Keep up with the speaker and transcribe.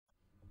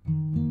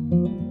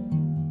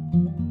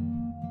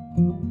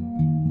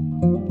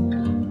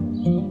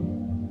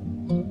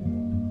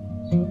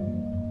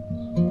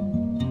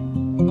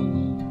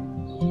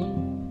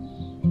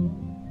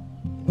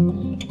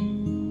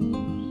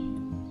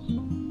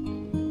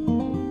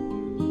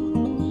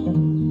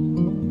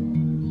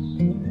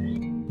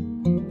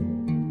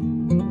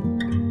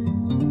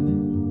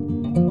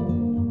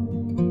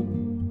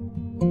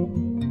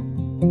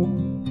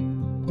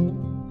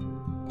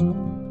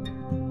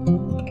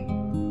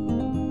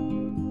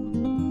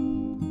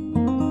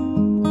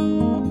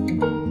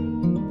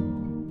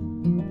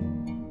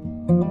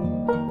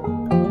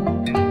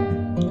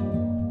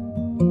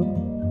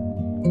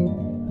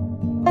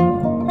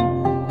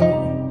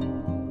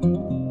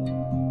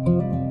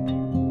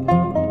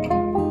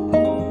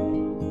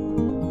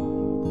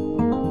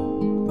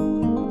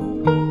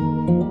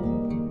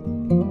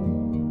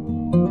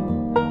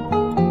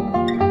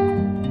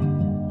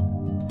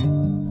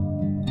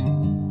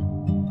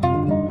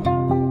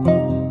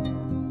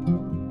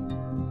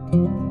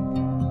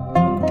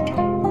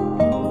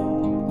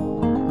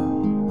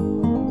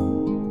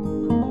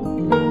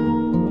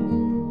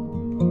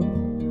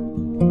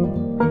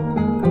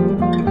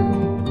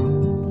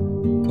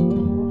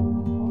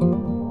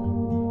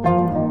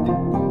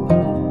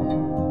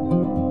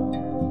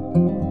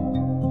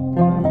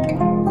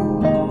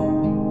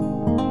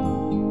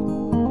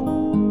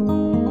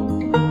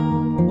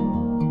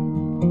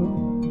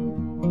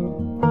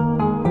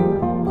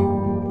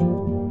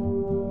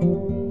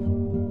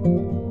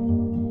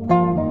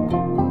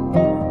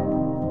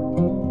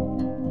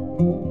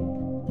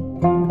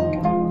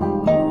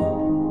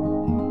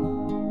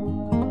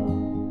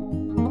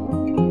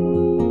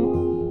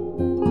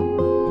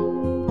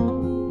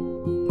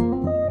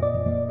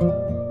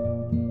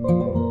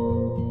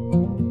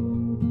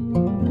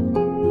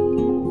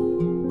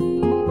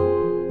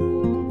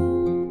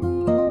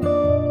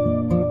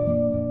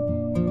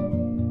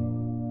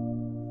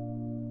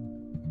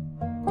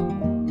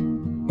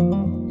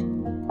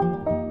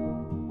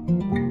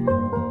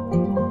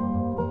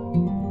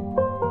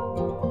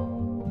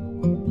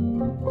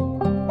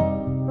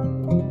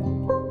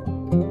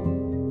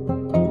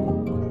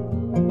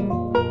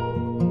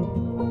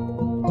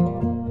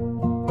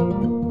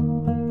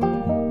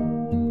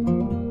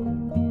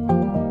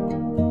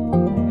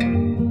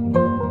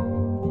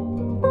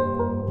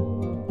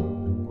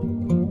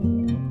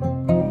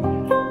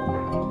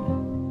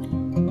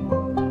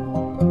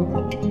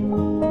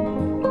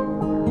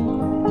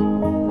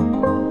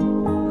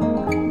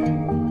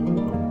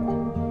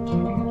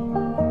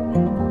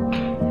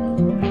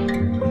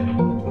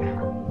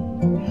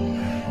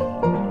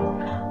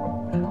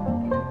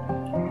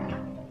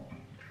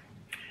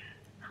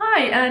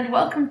And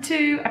welcome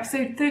to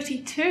episode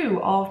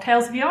 32 of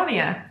Tales of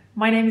Yarnia.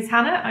 My name is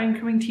Hannah. I'm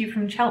coming to you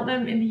from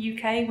Cheltenham in the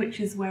UK, which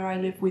is where I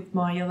live with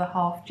my other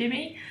half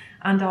Jimmy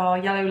and our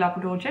yellow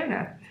Labrador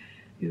Jonah,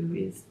 who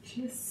is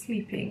just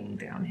sleeping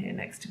down here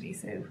next to me,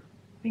 so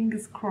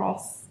fingers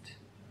crossed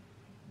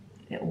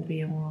it'll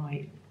be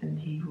alright and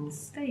he will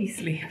stay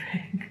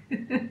sleeping.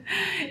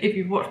 If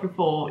you've watched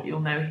before, you'll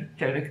know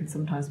Jonah can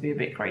sometimes be a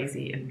bit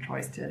crazy and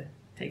tries to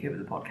take over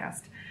the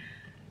podcast,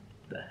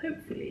 but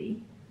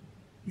hopefully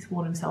he's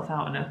worn himself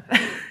out enough.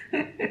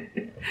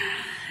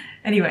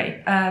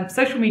 Anyway,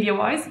 social media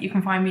wise, you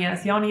can find me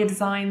as Yarnia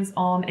Designs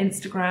on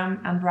Instagram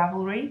and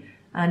Ravelry,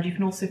 and you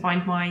can also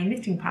find my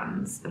knitting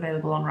patterns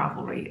available on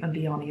Ravelry under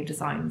Yarnia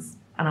Designs,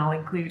 and I'll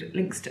include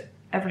links to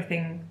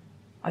everything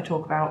I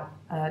talk about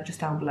just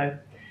down below.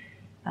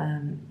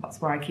 That's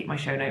where I keep my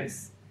show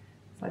notes,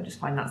 so I just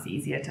find that's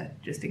easier to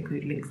just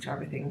include links to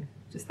everything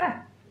just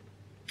there.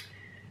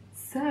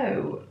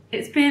 So,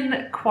 it's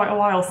been quite a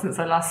while since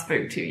I last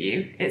spoke to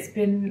you. It's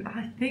been,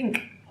 I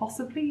think,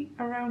 possibly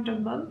around a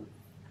month,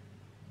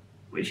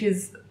 which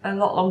is a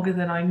lot longer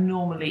than I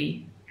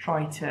normally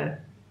try to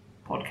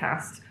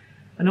podcast.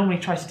 I normally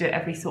try to do it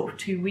every sort of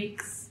 2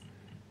 weeks,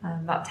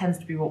 and that tends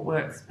to be what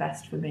works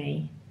best for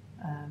me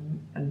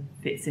and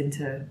fits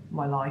into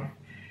my life.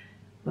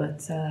 But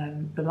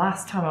the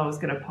last time I was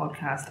going to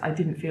podcast, I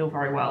didn't feel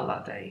very well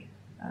that day.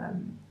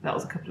 That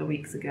was a couple of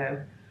weeks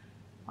ago.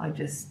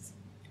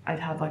 I'd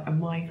had like a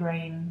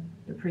migraine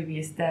the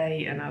previous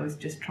day, and I was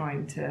just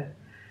trying to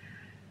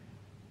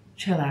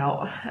chill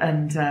out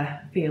and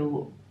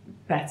feel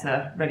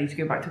better, ready to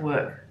go back to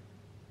work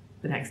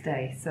the next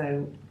day.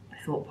 So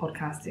I thought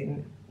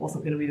podcasting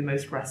wasn't going to be the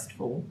most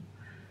restful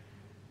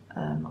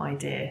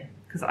idea,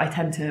 because I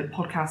tend to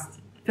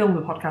film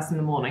the podcast in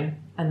the morning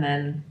and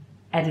then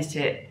edit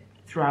it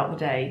throughout the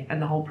day,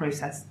 and the whole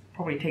process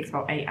probably takes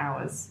about 8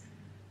 hours.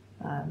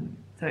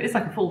 So it's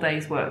like a full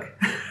day's work,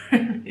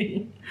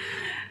 really.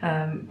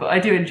 But I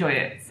do enjoy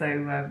it,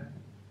 so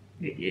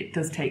it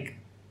does take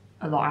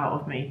a lot out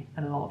of me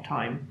and a lot of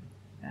time,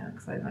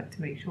 because I like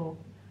to make sure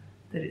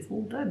that it's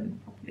all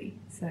done properly.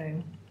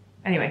 So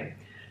anyway,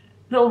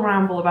 little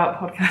ramble about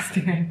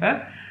podcasting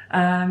over.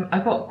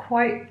 I've got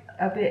quite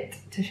a bit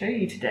to show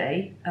you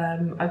today.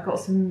 I've got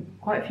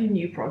quite a few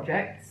new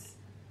projects,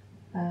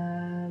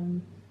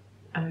 and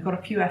we've got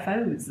a few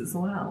FOs as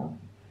well.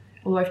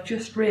 Although I've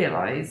just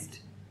realised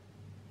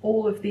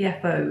all of the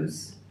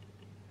FOs,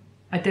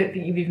 I don't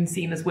think you've even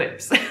seen as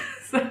whips.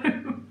 So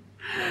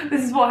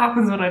this is what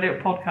happens when I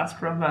don't podcast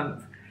for a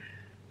month.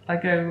 I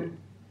go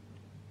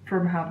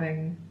from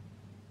having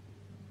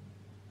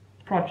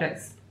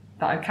projects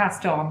that I've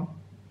cast on,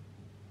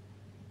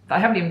 that I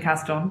haven't even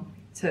cast on,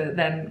 to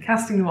then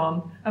casting them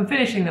on and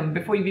finishing them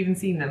before you've even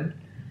seen them.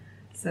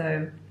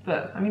 So,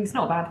 but I mean, it's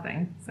not a bad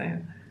thing. So,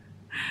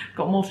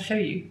 got more to show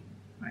you.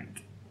 Right.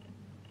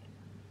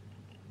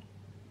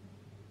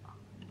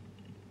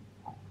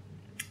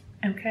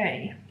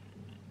 Okay.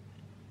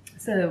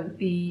 So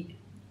the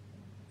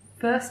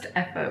first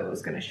FO I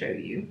was going to show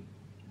you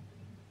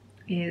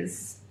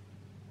is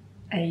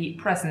a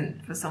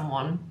present for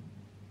someone.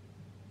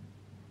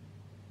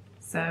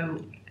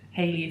 So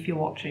Hayley, if you're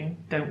watching,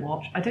 don't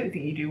watch. I don't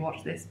think you do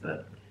watch this,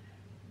 but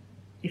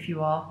if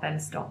you are, then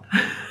stop.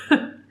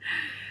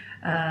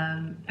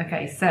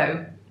 Okay,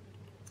 so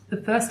the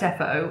first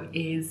FO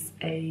is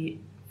a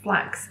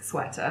flax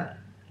sweater,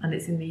 and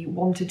it's in the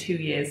 1 to 2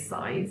 years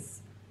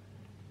size.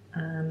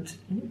 And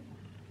hang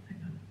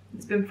on,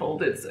 it's been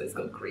folded, so it's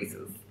got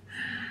creases.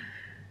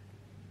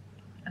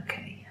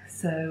 Okay,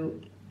 so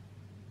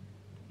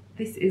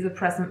this is a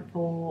present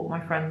for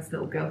my friend's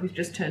little girl who's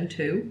just turned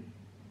 2.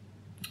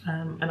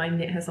 And I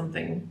knit her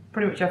something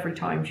pretty much every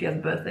time she has a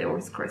birthday or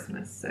it's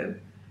Christmas. So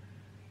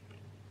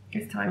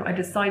this time I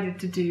decided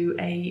to do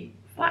a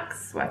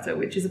flax sweater,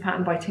 which is a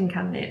pattern by Tin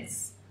Can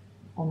Knits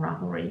on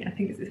Ravelry. I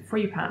think it's a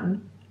free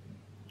pattern.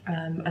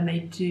 And they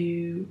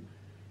do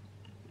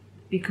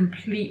the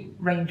complete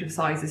range of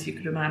sizes you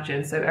could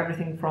imagine. So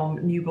everything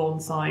from newborn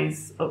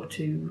size up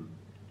to,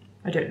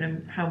 I don't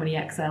know how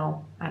many XL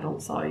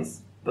adult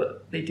size,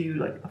 but they do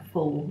like a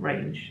full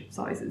range of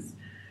sizes.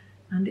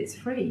 And it's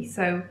free.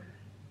 So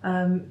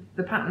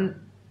the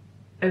pattern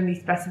only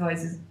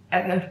specifies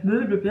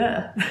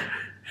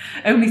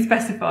only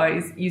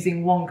specifies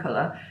using one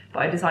colour, but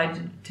I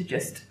decided to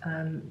just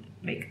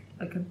make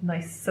like a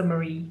nice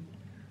summery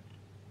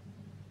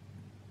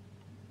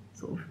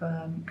sort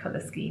of colour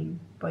scheme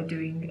by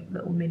doing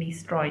little mini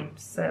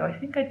stripes. So I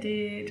think I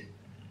did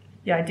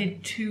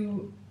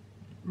 2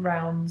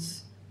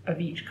 rounds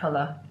of each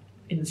colour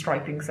in the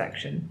striping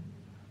section,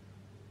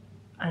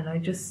 and I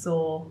just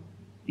saw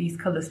these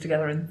colours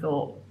together and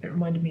thought it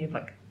reminded me of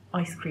like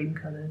ice cream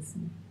colours,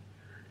 and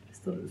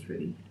just thought it was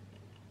really,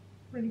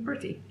 really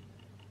pretty.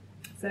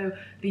 So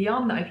the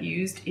yarn that I've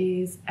used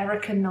is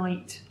Erica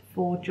Knight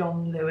for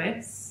John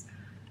Lewis.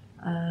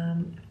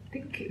 I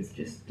think it was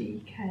just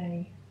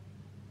DK.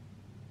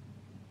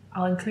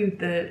 I'll include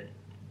the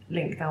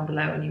link down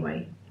below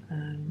anyway.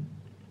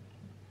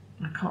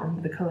 I can't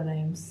remember the colour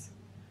names.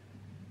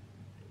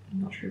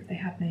 I'm not sure if they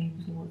had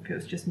names or if it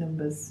was just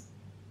numbers.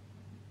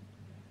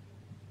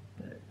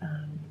 But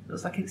it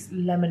looks like it's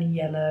lemony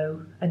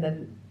yellow, and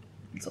then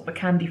sort of a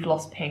candy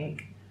floss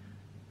pink,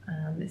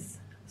 and this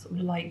sort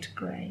of light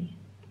grey.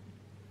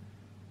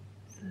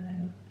 So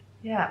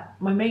yeah,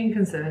 my main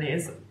concern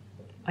is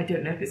I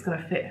don't know if it's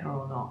going to fit her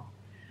or not,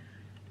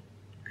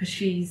 because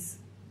she's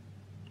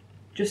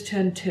just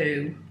turned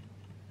 2,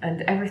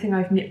 and everything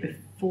I've knit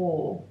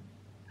before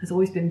has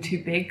always been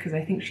too big, because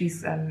I think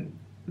she's a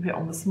bit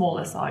on the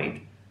smaller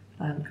side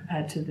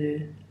compared to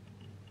the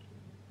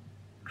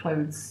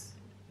clothes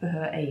for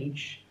her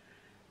age.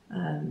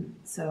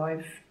 So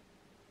I've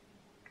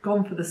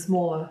gone for the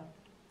smaller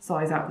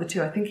size out of the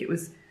 2. I think it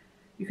was,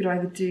 you could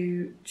either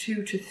do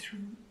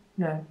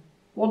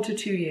 1 to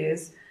 2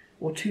 years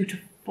or 2 to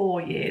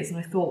 4 years, and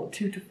I thought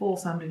 2 to 4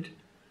 sounded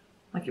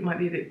like it might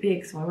be a bit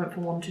big, so I went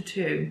for 1 to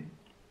 2.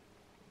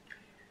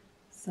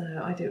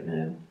 So I don't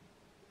know.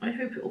 I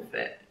hope it'll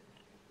fit.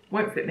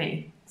 Won't fit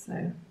me,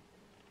 so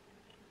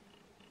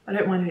I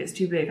don't mind if it's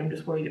too big. I'm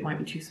just worried it might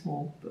be too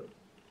small, but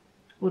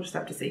we'll just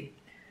have to see.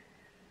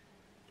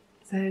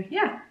 So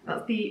yeah,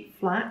 that's the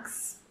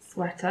flax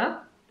sweater.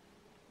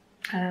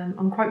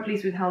 I'm quite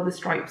pleased with how the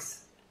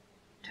stripes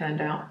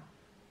turned out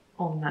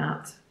on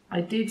that.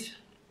 I did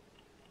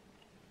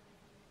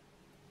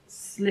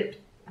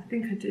slip, I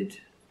think I did,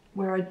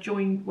 where I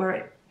joined,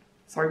 where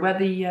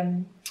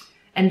the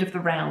end of the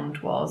round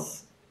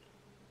was.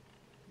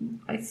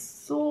 I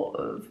sort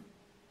of,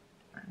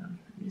 hang on,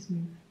 let me just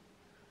move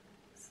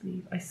the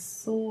sleeve. I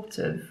sort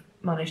of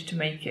managed to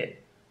make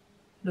it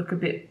look a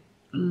bit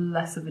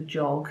less of a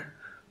jog,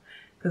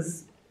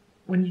 because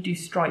when you do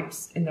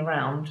stripes in the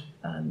round,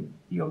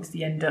 you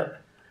obviously end up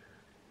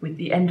with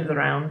the end of the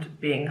round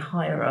being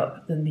higher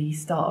up than the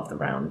start of the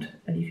round,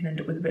 and you can end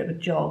up with a bit of a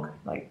jog.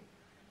 Like,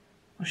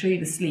 I'll show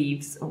you the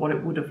sleeves of what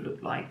it would have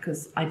looked like,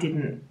 because I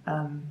didn't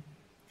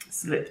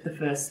slip the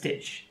first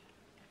stitch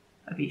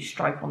of each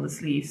stripe on the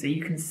sleeve, so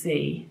you can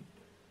see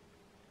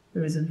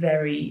there is a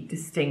very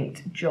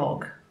distinct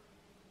jog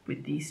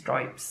with these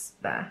stripes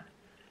there,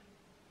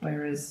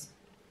 whereas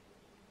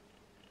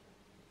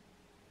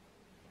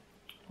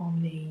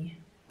on the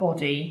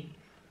body,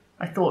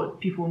 I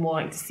thought people would more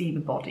like to see the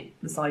body,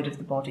 the side of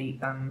the body,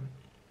 than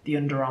the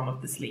underarm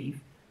of the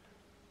sleeve.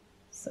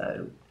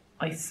 So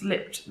I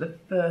slipped the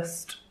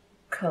first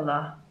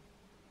colour,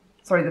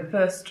 sorry, the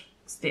first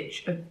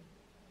stitch of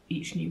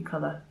each new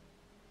colour.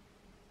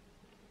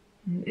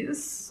 It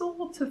has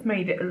sort of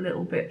made it a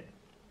little bit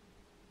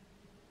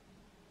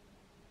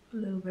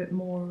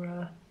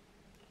more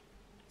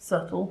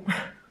subtle,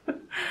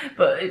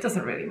 but it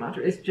doesn't really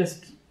matter. It's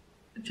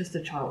just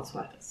a child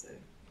sweater, so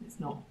it's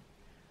not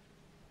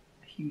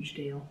a huge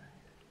deal.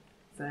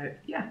 So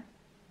yeah,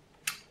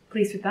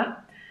 pleased with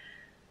that.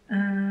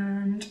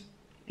 And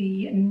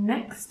the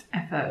next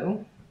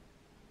FO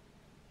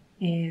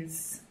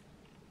is,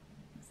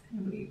 let's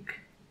have a look.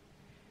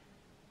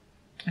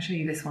 I'll show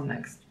you this one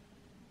next.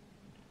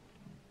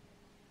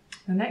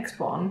 The next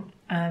one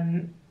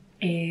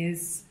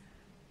is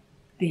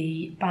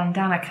the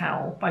Bandana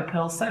Cowl by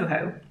Pearl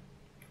Soho.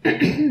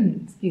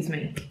 Excuse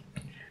me.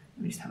 Let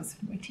me just have a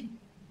sip of my tea.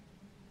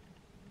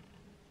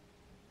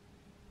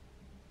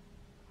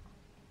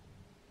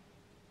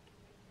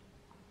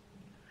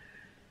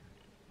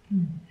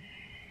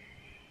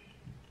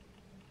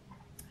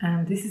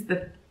 And this is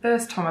the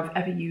first time I've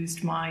ever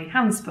used my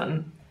hand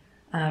spun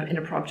in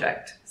a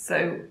project.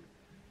 So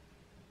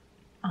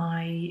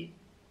I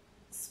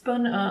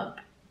spun up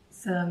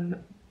some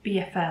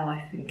BFL,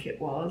 I think it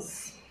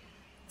was,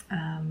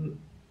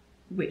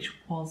 which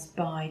was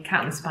by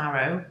Cat and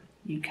Sparrow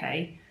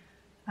UK.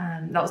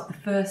 And that was the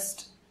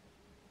first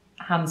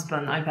hand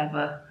spun I've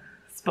ever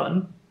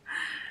spun,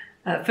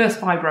 first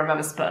fibre I've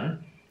ever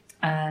spun.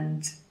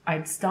 And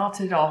I'd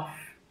started off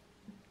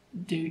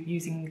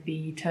using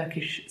the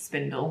Turkish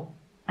spindle,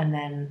 and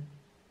then,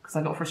 because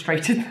I got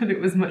frustrated that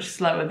it was much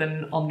slower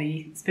than on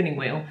the spinning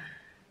wheel,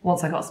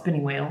 once I got a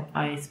spinning wheel,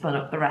 I spun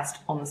up the rest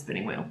on the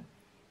spinning wheel.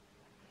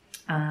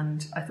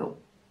 And I thought,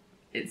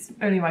 it's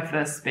only my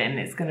first spin,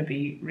 it's going to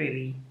be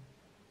really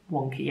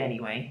wonky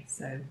anyway,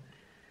 so...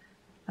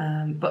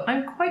 but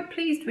I'm quite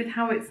pleased with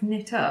how it's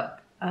knit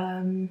up.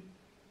 I'll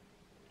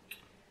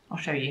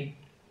show you.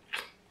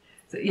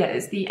 So yeah,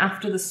 it's the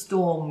After the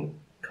Storm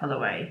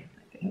colourway,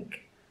 I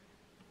think.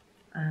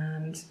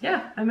 And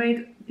yeah, I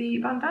made the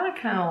bandana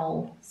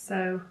cowl,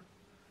 so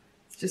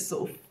it's just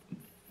sort of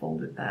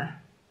folded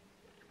there.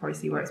 You can probably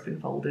see where it's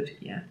been folded,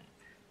 yeah,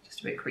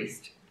 just a bit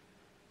creased.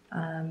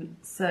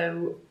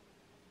 So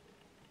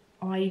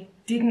I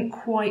didn't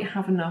quite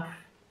have enough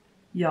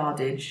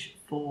yardage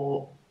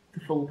for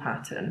the full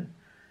pattern.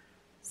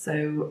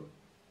 So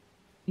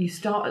you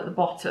start at the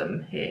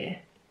bottom here,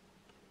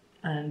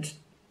 and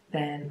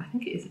then, I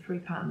think it is a free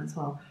pattern as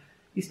well.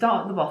 You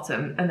start at the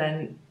bottom, and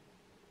then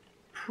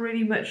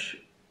pretty much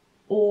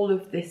all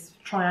of this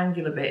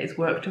triangular bit is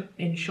worked up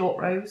in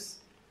short rows.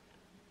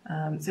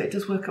 So it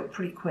does work up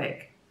pretty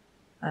quick.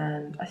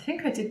 And I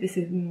think I did this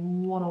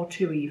in 1 or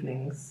 2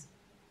 evenings.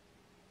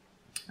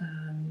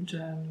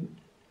 And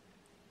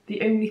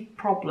the only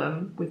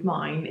problem with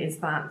mine is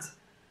that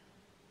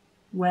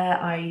where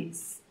I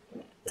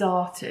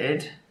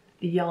started,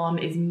 the yarn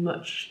is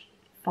much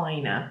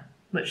finer,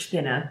 much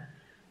thinner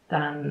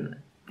than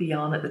the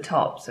yarn at the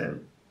top. So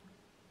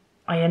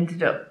I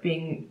ended up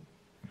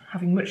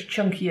having much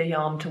chunkier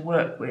yarn to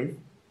work with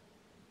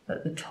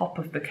at the top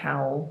of the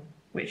cowl,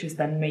 which has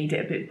then made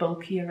it a bit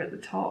bulkier at the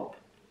top.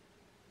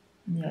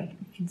 And yeah,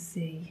 you can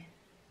see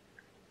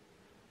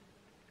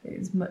it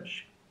is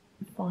much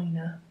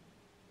finer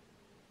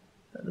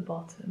at the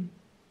bottom.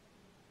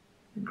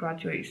 It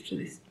graduates to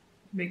this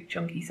big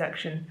chunky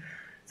section.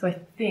 So I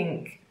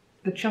think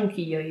the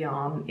chunkier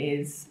yarn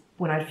is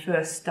when I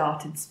first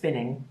started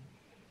spinning,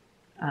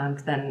 and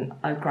then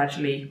I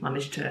gradually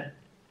managed to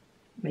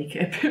make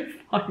it a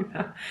bit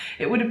finer.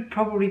 It would have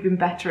probably been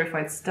better if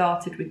I'd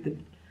started with the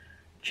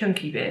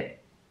chunky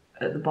bit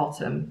at the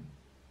bottom,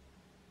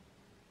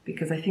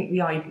 because I think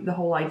the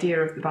whole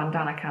idea of the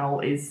bandana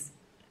cowl is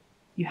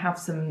you have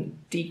some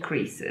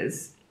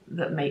decreases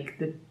that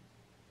make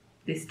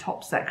this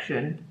top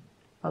section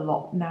a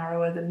lot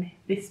narrower than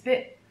this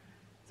bit.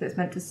 So it's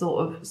meant to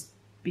sort of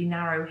be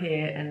narrow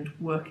here and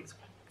work its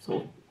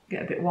sort of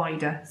get a bit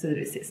wider so that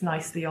it sits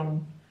nicely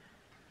on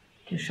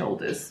your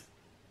shoulders.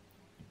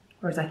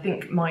 Whereas I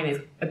think mine is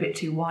a bit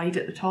too wide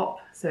at the top,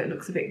 so it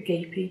looks a bit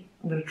gapey.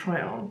 I'm going to try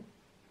it on.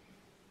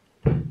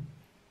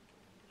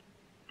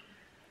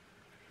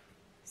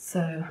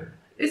 So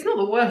it's not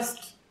the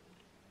worst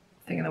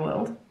thing in the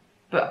world,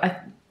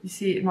 but you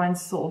see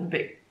mine's sort of a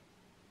bit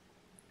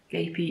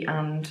gapey,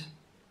 and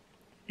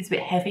it's a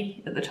bit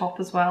heavy at the top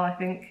as well, I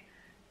think,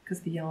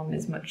 because the yarn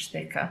is much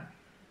thicker.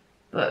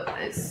 But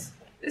it's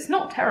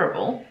not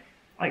terrible.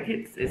 Like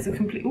it's a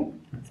complete, oh,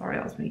 sorry,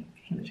 that was me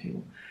kicking the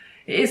table.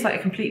 It is like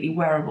a completely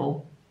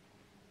wearable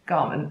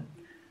garment,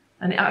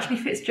 and it actually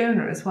fits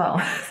Jonah as well.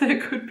 So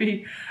it could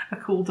be a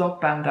cool dog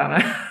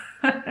bandana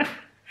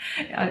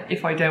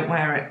if I don't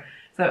wear it.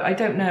 So I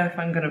don't know if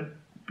I'm going to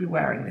be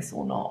wearing this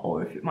or not,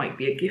 or if it might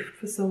be a gift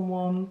for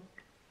someone.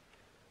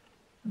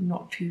 I'm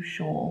not too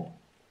sure.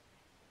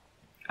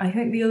 I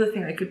think the other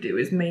thing I could do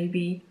is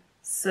maybe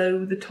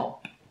sew the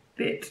top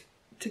bit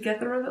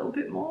together a little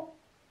bit more,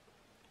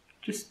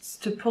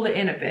 just to pull it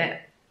in a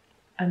bit,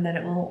 and then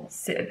it will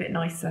sit a bit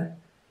nicer,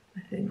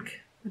 I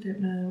think. I don't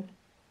know.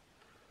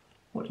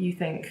 What do you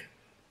think?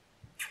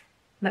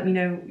 Let me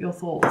know your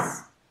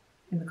thoughts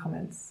in the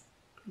comments.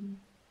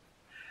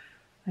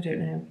 I don't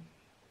know.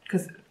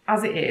 Because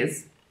as it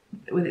is,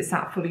 with it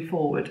sat fully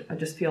forward, I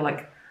just feel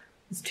like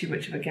there's too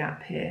much of a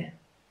gap here.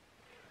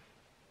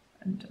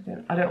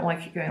 And I don't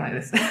like it going like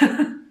this. Do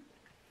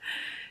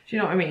you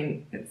know what I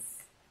mean?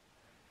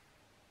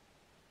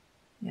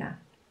 Yeah.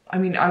 I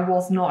mean, I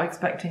was not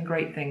expecting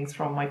great things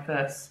from my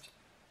first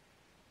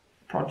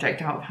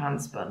project out of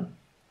handspun,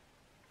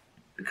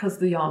 because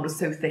the yarn was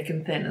so thick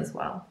and thin as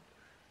well.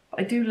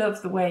 But I do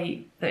love the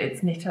way that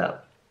it's knit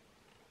up.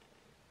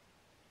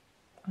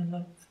 I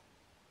love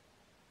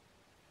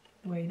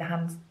the way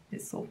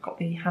it's sort of got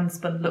the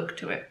handspun look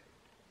to it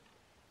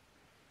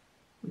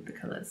with the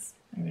colours.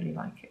 I really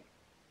like it.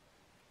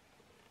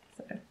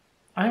 So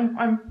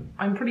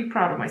I'm pretty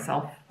proud of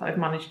myself that I've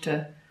managed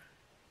to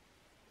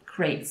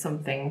create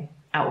something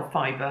out of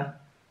fibre,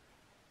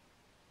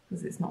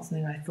 because it's not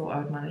something I thought I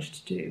would manage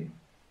to do.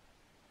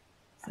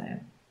 So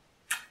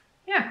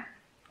yeah,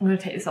 I'm going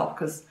to take this off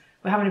because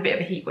we're having a bit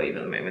of a heat wave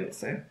at the moment.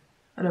 So,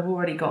 and I've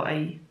already got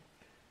a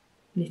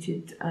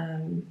knitted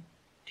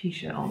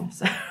t-shirt on,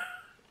 so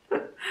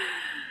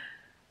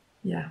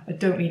yeah, I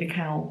don't need a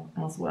cowl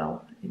as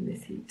well in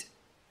this heat.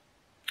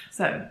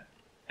 So,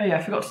 oh yeah,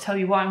 I forgot to tell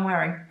you what I'm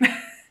wearing.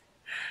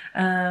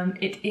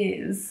 It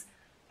is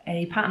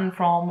a pattern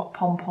from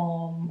Pom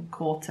Pom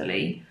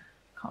Quarterly.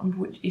 I can't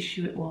remember which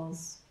issue it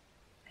was.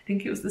 I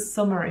think it was the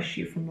summer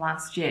issue from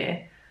last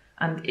year,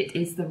 and it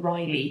is the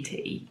Riley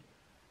tee.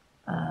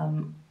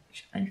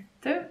 Which I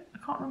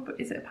can't remember.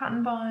 Is it a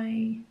pattern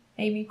by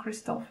Amy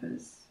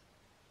Christophers?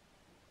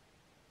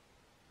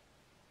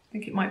 I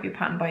think it might be a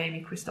pattern by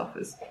Amy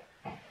Christophers.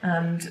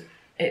 And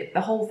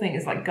the whole thing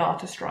is like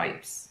garter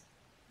stripes.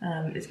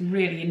 It's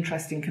really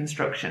interesting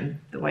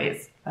construction, the way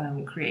it's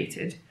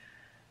created.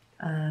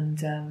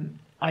 And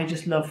I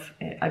just love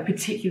it. I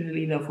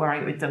particularly love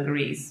wearing it with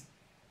dungarees.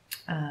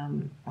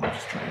 I'll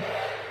just try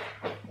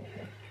and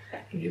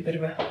give you a bit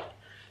of a...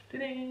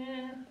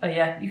 Oh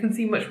yeah, you can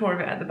see much more of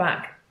it at the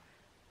back,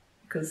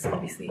 because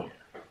obviously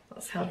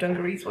that's how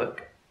dungarees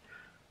work.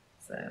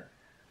 So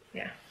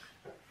yeah.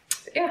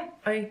 Yeah,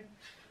 I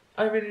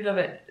really love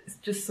it. It's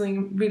just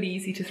something really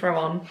easy to throw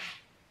on.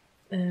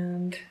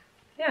 And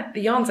yeah,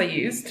 the yarns I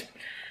used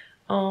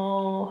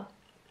are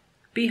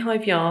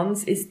Beehive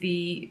Yarns is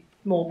the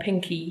more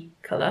pinky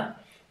colour.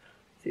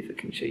 See if I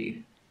can show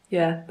you.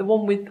 Yeah, the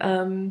one with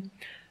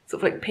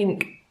sort of like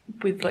pink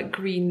with like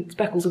green,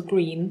 speckles of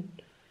green,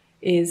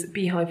 is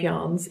Beehive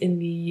Yarns in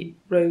the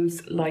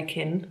Rose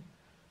Lichen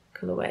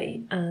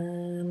colourway.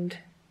 And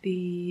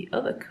the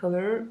other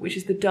colour, which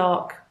is the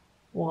dark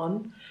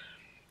one,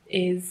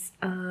 is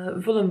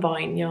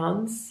Vullenvine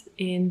Yarns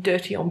in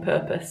Dirty on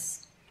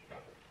Purpose.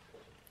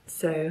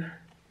 So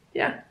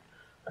yeah,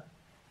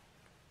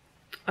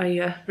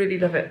 I really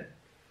love it.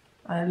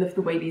 I love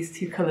the way these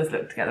two colours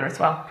look together as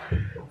well.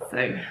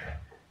 So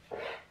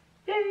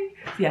yay!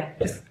 Yeah,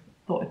 just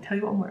thought I'd tell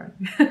you what I'm wearing.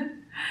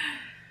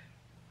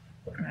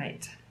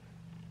 Right,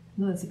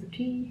 another sip of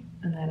tea,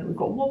 and then we've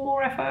got one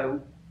more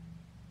FO.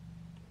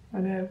 I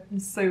know, I'm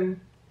so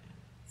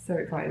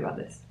excited about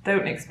this.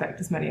 Don't expect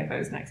as many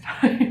FOs next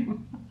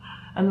time.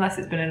 Unless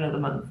it's been another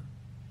month,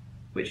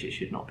 which it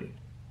should not be.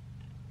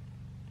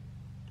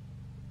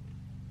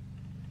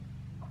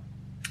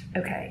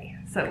 Okay,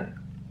 so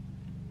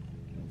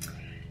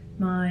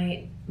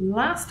my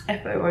last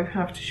FO I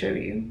have to show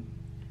you,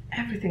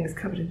 everything is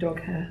covered in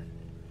dog hair.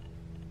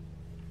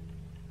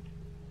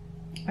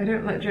 I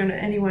don't let Jonah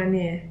anywhere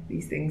near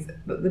these things,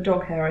 but the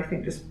dog hair I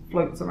think just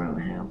floats around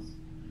the house.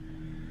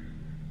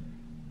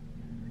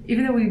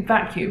 Even though we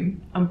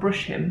vacuum and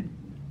brush him,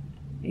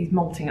 he's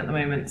molting at the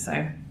moment,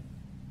 so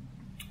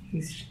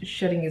he's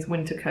shedding his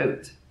winter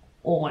coat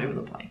all over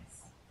the place.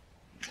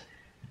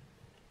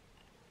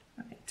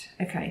 Right,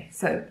 okay,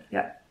 so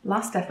yeah,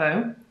 last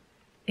FO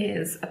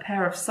is a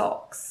pair of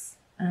socks,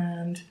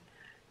 and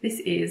this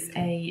is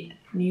a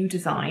new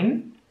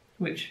design,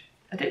 which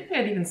I don't think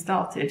I'd even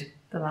started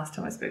the last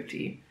time I spoke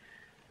to you.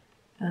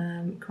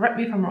 Correct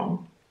me if I'm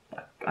wrong,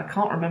 but I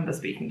can't remember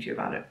speaking to you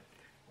about it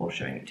or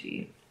showing it to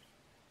you.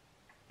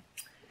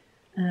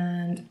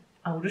 And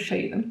I will just show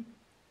you them.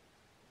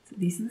 So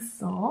these are the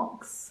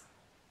socks.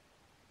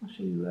 I'll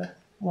show you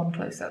one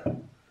close up.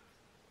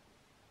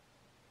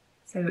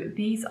 So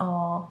these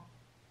are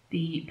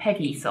the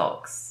Peggy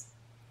socks,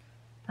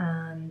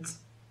 and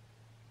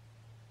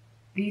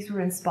these were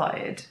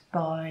inspired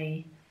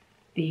by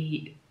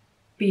the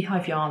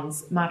Beehive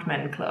Yarns Mad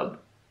Men Club,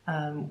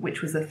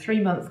 which was a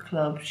 3-month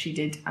club she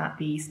did at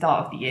the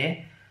start of the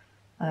year,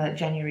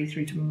 January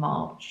through to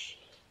March,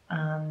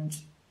 and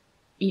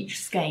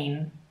each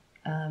skein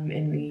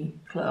in the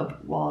club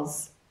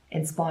was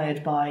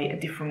inspired by a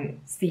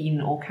different scene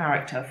or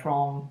character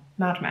from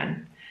Mad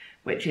Men,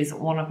 which is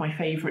one of my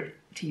favourite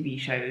TV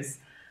shows.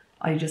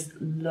 I just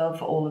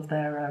love all of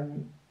their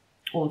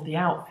all of the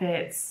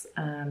outfits,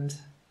 and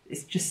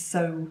it's just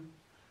so...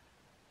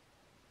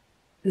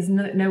 There's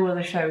no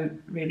other show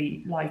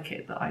really like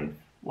it that I've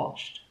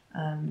watched.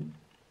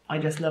 I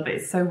just love it.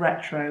 It's so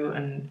retro,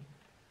 and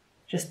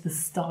just the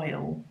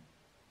style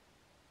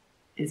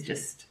is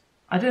just...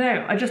 I don't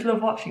know, I just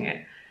love watching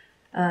it.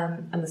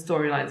 And the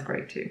storyline's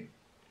great too.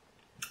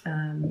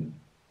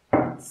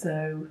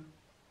 So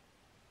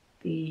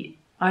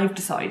I've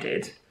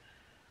decided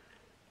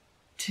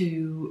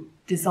to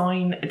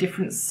design a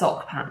different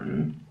sock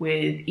pattern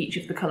with each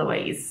of the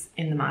colourways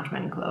in the Mad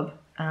Men Club,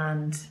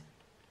 and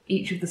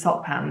each of the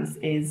sock patterns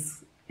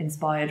is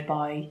inspired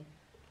by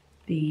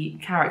the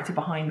character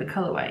behind the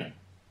colourway,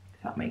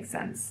 if that makes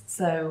sense.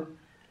 So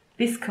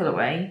this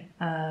colourway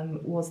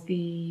was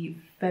the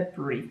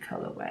February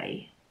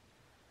colourway,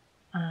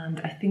 and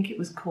I think it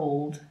was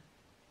called,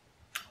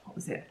 what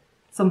was it?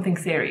 Something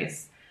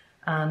Serious.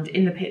 And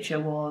in the picture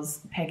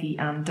was Peggy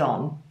and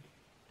Don.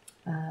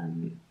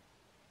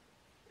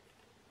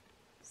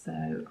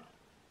 So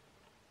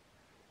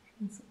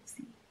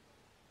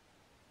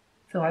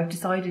I've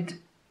decided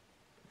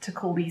to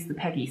call these the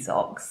Peggy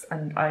socks,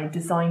 and I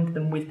designed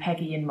them with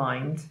Peggy in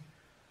mind.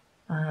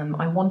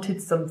 I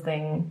wanted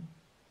something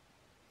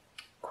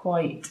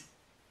quite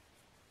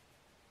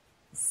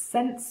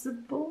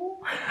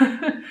sensible.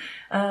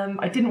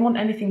 I didn't want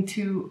anything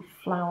too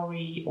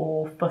flowery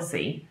or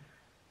fussy.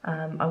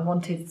 I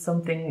wanted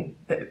something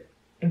that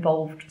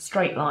involved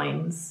straight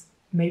lines,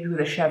 maybe with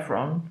a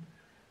chevron,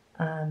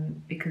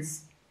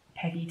 because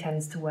Peggy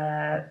tends to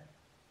wear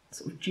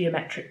sort of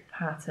geometric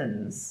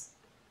patterns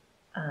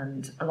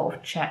and a lot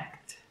of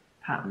checked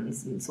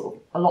patterns and sort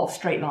of a lot of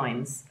straight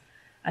lines.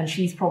 And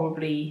she's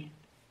probably,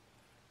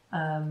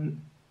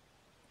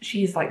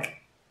 she's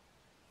like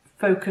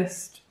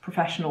focused,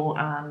 professional,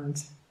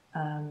 and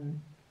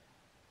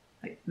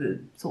like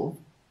the sort of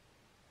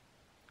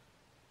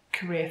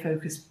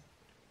career-focused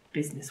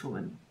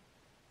businesswoman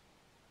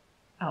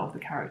out of the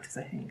characters,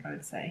 I think I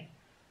would say.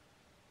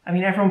 I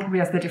mean, everyone probably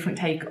has their different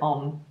take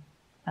on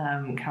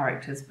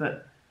characters,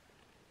 but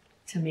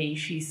to me,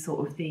 she's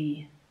sort of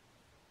the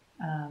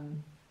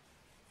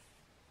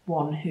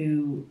one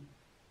who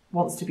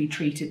wants to be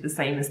treated the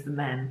same as the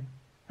men,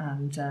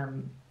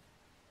 and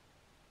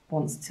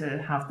wants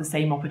to have the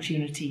same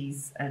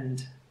opportunities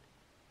and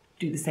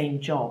do the same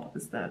job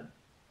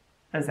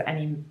as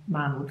any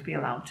man would be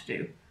allowed to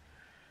do.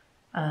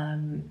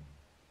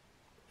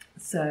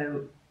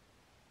 So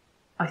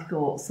I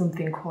thought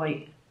something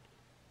quite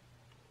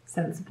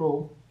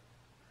sensible.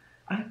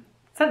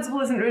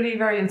 Sensible isn't really a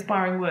very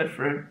inspiring word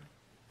for a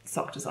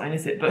sock design,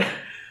 is it? But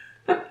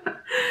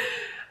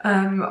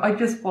I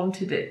just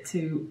wanted it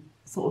to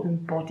sort of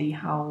embody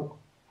how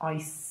I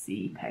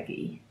see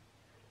Peggy,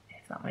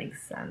 if that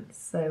makes sense.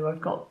 So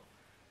I've got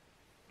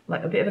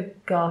like a bit of a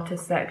garter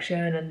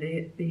section and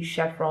these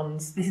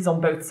chevrons. This is on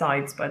both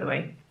sides, by the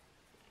way.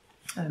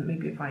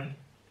 Maybe if I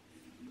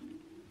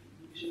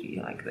show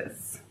you like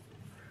this.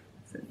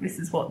 So this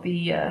is what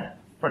the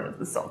front of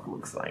the sock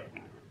looks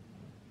like.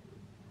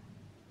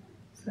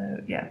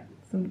 So yeah,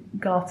 some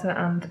garter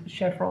and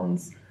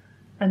chevrons,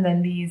 and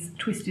then these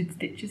twisted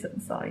stitches at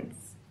the sides.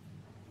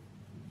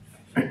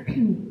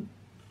 And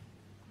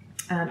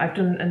I've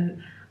done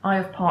an Eye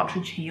of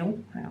Partridge heel.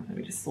 Hang on, let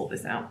me just sort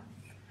this out.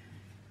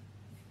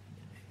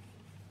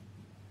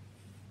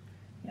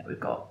 Yeah, we've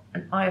got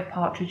an Eye of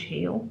Partridge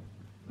heel,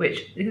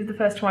 which this is the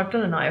first time I've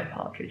done an Eye of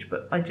Partridge,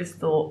 but I just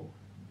thought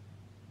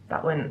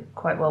that went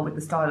quite well with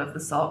the style of the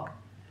sock,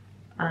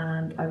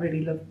 and I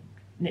really love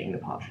knitting a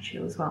partridge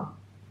heel as well.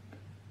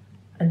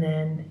 And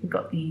then you've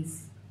got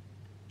these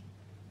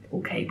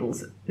little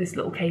cables, this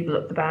little cable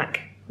at the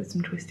back with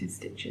some twisted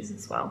stitches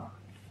as well.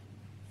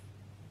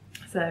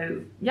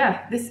 So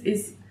yeah, this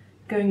is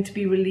going to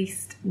be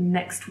released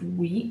next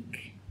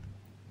week.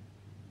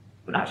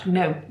 But actually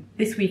no,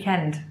 this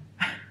weekend.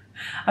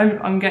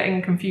 I'm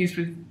getting confused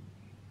with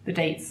the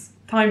dates.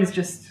 Time is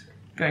just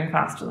going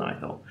faster than I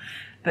thought.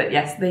 But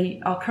yes,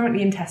 they are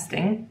currently in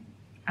testing,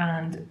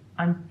 and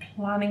I'm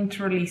planning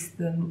to release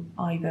them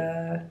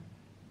either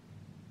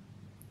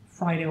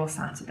Friday or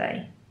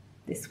Saturday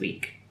this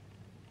week.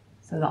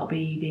 So that'll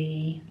be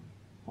the,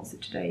 what's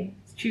it today?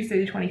 It's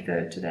Tuesday the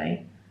 23rd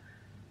today.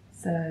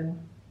 So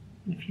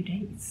in a few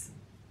days.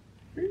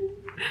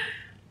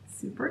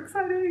 Super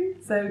exciting.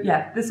 So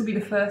yeah, this will be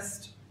the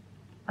first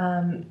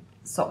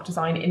sock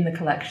design in the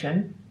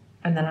collection.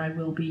 And then I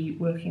will be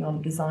working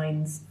on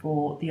designs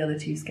for the other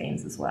two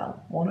skeins as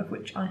well, one of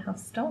which I have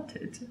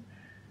started.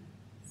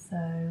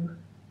 So,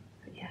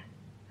 but yeah,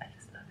 I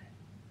just love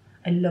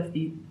it. I love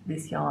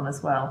this yarn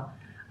as well.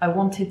 I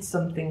wanted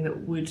something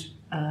that would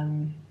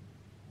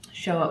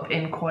show up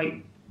in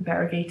quite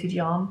variegated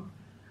yarn.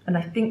 And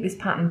I think this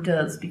pattern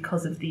does,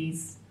 because of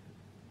these,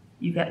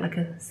 you get like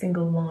a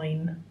single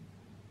line,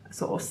 a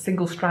sort of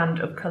single strand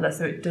of colour,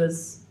 so it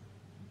does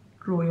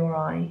draw your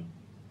eye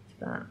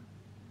to that.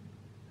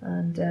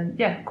 And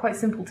yeah, quite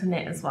simple to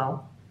knit as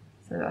well.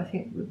 So I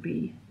think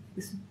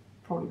this would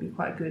probably be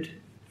quite a good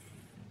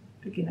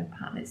beginner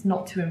pattern. It's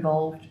not too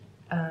involved.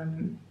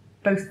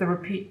 Both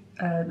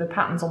the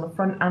patterns on the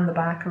front and the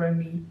back are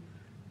only,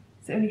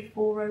 is it only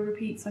 4 row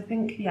repeats, I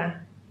think? Yeah,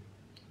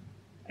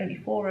 only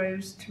 4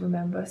 rows to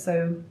remember,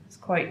 so it's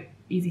quite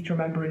easy to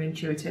remember and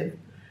intuitive.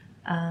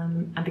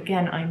 And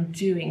again, I'm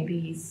doing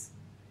these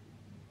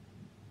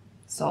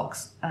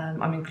socks,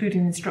 I'm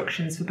including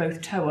instructions for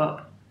both toe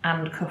up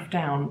and cuff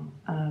down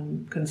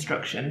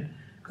construction,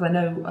 because I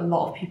know a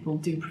lot of people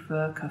do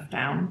prefer cuff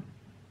down,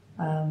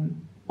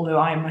 although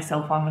I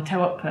myself, I'm a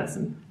toe up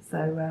person.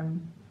 So,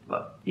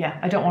 but yeah,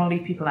 I don't want to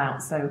leave people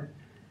out. So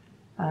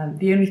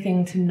the only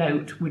thing to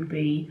note would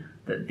be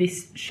that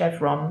this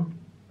chevron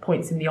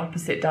points in the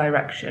opposite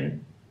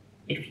direction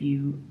if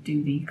you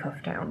do the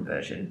cuff down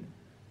version,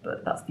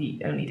 but that's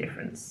the only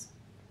difference.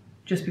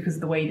 Just because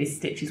of the way this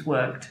stitch is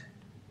worked,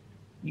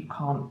 you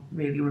can't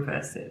really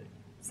reverse it.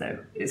 So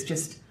it's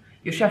just,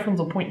 your chevrons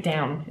will point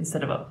down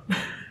instead of up.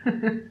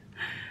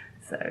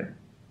 So,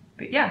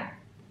 but yeah,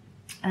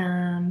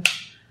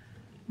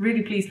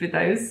 really pleased with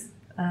those,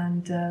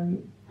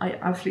 and I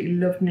absolutely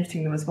love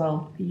knitting them as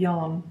well. The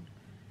yarn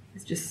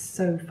is just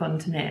so fun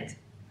to knit,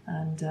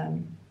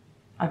 and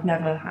I've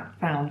never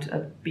found a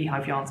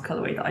Beehive Yarns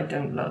colourway that I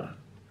don't love.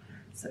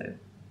 So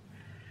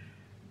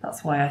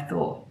that's why I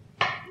thought,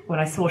 when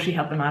I saw she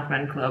had the Mad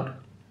Men Club,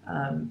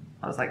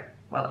 I was like,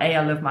 well, A,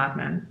 I love Mad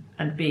Men,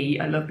 and B,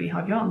 I love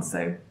Beehive Yarns,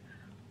 so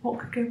what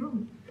could go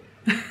wrong?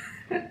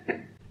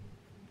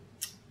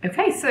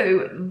 Okay,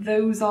 so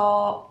those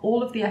are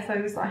all of the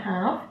FOs that I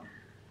have.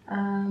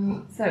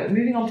 So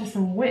moving on to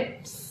some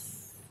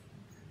whips.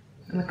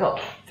 And I've got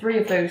 3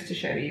 of those to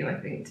show you, I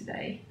think,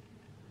 today.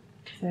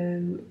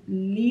 So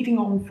leading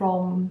on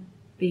from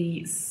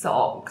the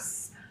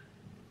socks,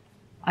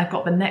 I've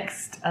got the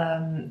next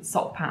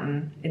sock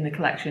pattern in the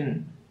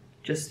collection,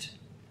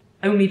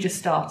 only just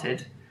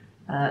started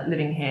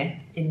living here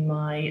in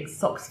my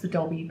Socks for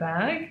Dobby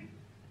bag,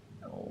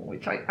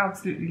 which I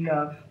absolutely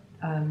love.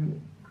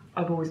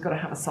 I've always got to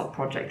have a sock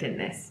project in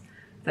this.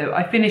 So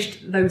I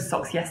finished those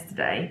socks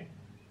yesterday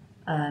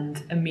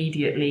and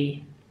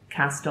immediately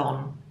cast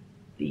on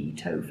the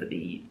toe for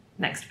the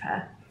next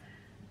pair,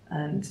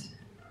 and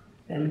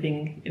they're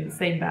living in the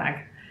same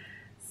bag.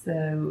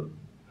 So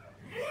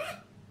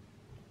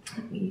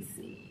let me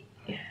see.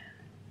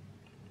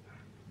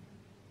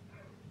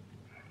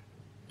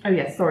 Oh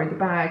yes, sorry, the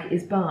bag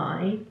is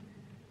by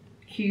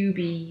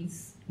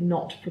QB's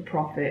Not For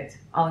Profit.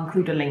 I'll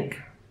include a link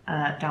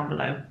down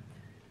below,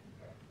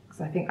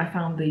 because I think I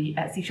found the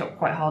Etsy shop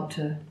quite hard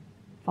to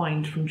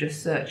find from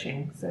just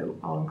searching, so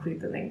I'll include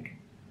the link.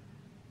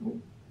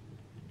 Ooh.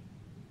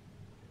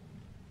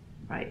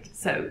 Right,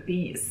 so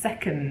the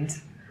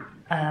second,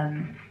 I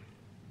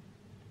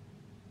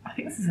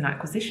think this is an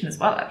acquisition as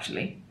well,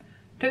 actually.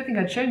 Don't think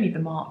I'd shown you the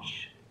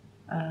March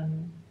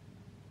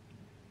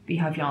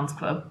Beehive Yarns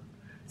Club.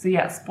 So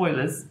yeah,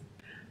 spoilers.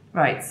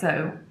 Right,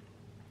 so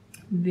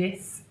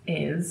this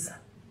is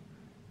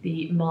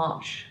the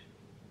March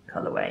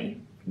colourway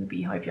from the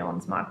Beehive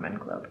Yarns Mad Men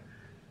Club.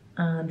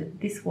 And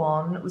this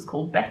one was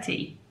called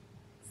Betty.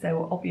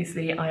 So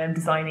obviously I am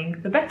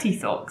designing the Betty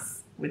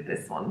socks with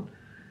this one.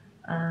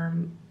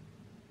 I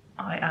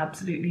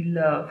absolutely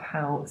love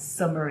how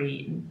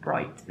summery and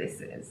bright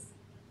this is.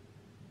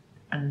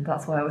 And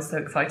that's why I was so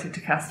excited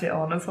to cast it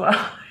on as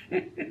well.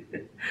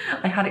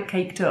 I had it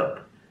caked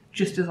up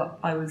just as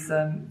I was,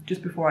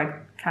 just before I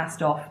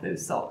cast off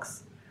those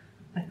socks.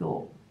 I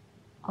thought,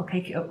 I'll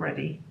cake it up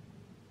ready.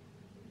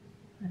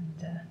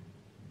 And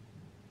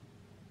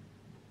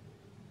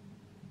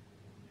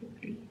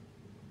hopefully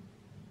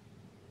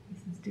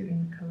this is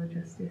doing the colour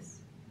justice.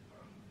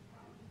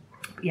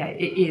 But yeah,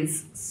 it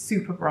is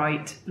super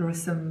bright. There are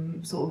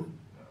some sort of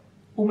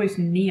almost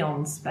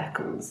neon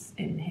speckles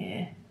in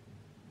here,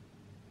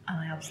 and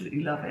I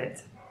absolutely love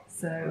it.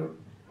 So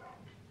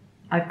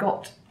I've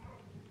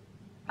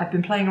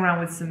been playing around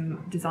with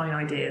some design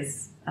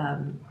ideas,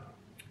 and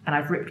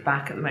I've ripped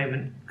back at the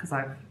moment because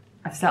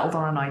I've settled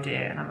on an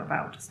idea and I'm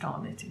about to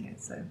start knitting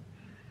it. So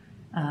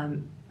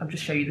I'll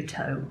just show you the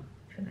toe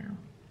for now.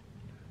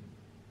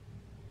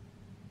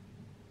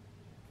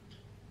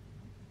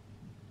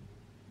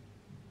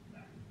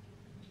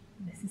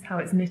 This is how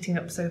it's knitting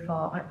up so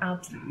far. I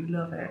absolutely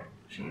love it.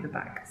 I'll show you the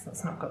back because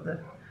that's not got the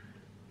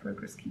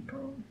progress keeper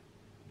on.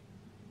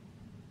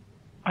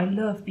 I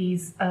love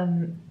these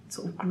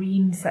sort of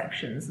green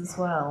sections as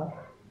well.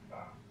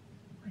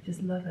 I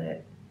just love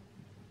it.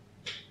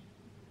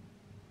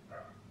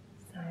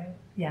 So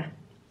yeah,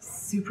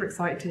 super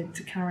excited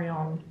to carry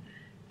on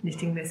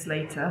knitting this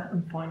later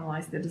and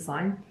finalise the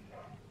design.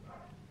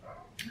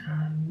 So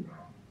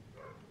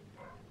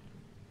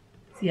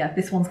yeah,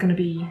 this one's going to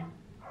be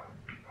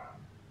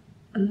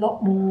a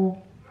lot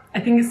more, I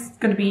think it's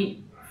going to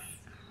be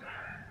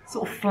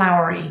sort of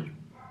flowery.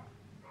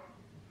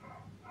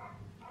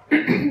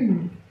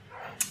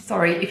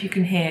 Sorry if you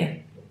can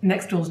hear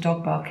next door's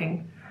dog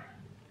barking.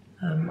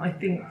 I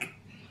think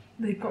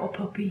they've got a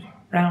puppy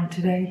round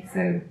today,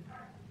 so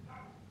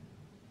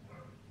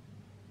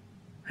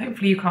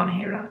hopefully you can't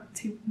hear that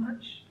too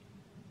much.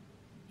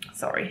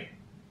 Sorry,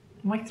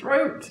 my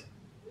throat.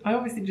 I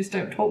obviously just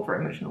don't talk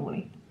very much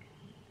normally.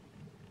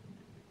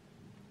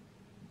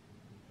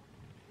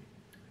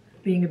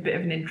 Being a bit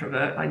of an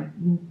introvert, I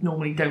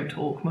normally don't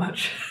talk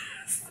much,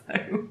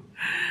 so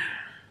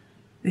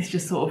this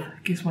just sort of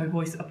gives my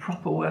voice a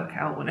proper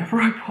workout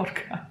whenever I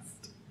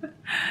podcast.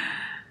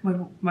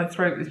 My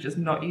throat is just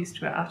not used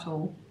to it at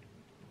all.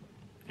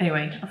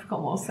 Anyway, I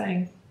forgot what I was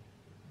saying.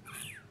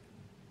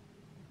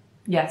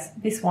 Yes,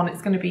 this one,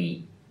 it's going to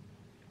be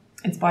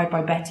inspired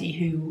by Betty,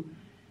 who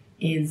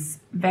is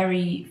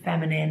very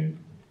feminine.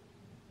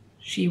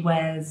 She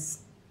wears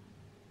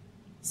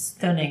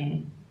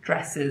stunning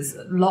dresses,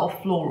 a lot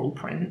of floral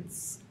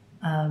prints.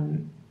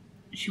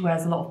 She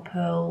wears a lot of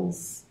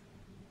pearls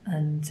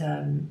and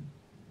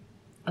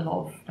a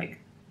lot of like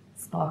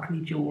sparkly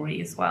jewellery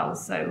as well.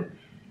 So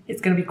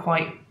it's going to be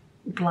quite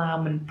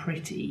glam and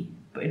pretty,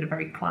 but in a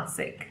very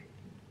classic,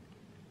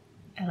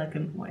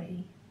 elegant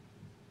way.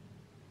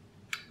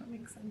 That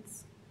makes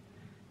sense.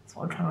 That's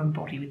what I'm trying to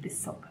embody with this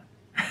sock.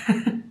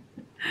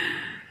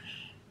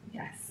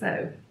 Yes,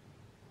 so.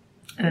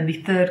 And then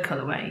the third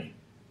colourway,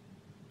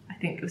 I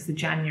think it was the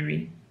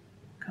January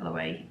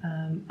colourway,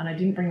 and I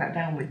didn't bring that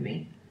down with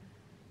me,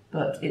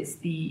 but it's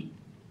the,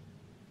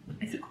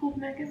 is it called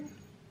Megan?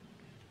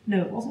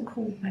 No, it wasn't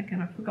called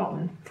Megan, I've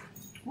forgotten.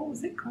 What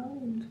was it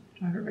called? Do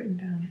I have it written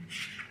down?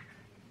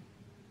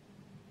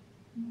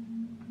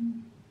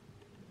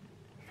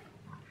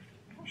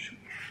 Not sure.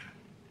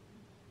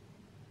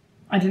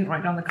 I didn't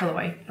write down the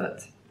colourway,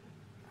 but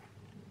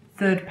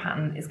third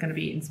pattern is going to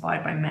be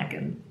inspired by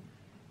Megan,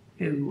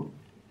 who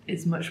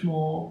is much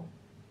more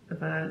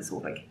of a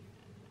sort of like,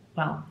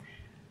 well,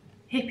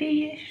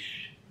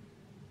 hippie-ish,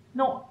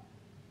 not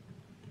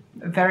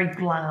a very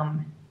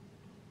glam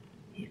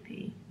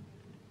hippie.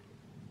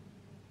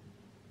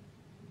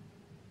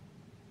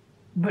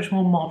 Much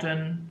more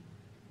modern,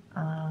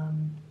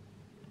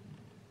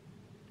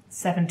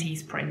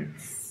 70s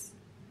prints,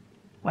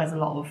 wears a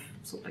lot of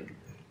sort of like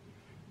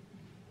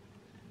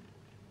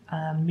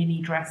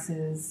mini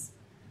dresses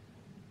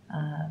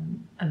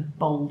and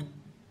bold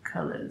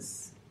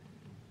colours.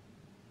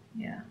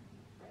 Yeah.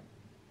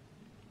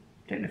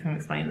 Don't know if I'm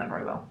explaining that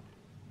very well.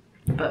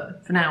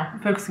 But for now,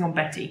 I'm focusing on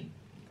Betty.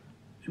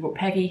 So we've got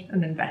Peggy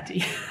and then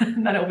Betty,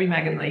 and then it'll be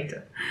Megan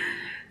later.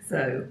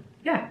 So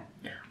yeah,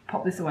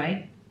 pop this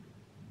away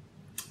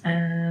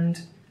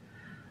and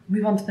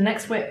move on to the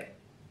next whip.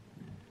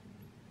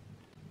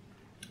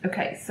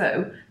 Okay,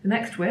 so the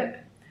next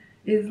whip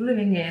is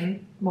living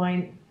in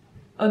my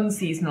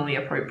unseasonally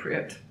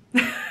appropriate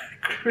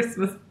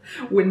Christmas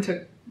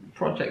winter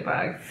project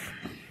bag.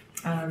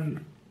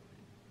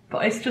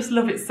 But I just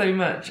love it so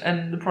much,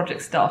 and the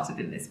project started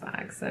in this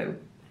bag, so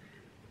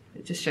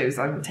it just shows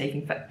I'm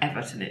taking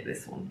forever to knit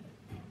this one.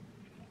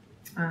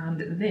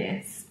 And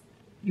this,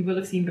 you will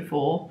have seen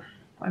before,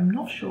 but I'm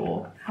not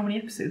sure how many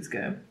episodes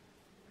ago.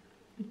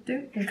 I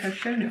don't think I've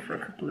shown it for a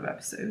couple of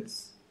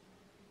episodes.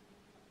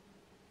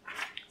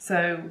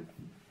 So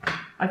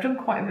I've done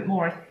quite a bit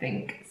more, I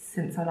think,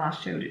 since I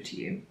last showed it to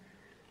you.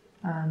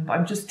 But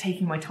I'm just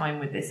taking my time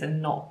with this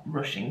and not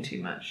rushing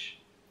too much.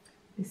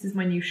 This is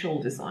my new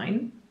shawl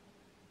design,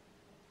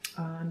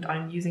 and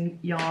I'm using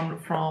yarn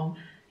from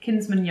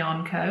Kinsman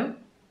Yarn Co.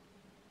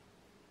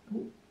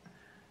 Ooh.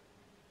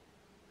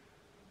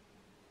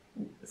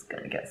 It's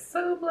gonna get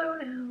so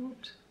blown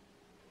out.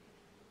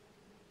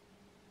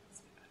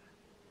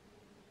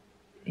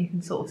 You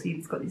can sort of see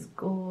it's got these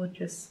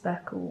gorgeous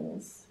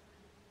speckles,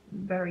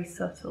 very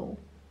subtle,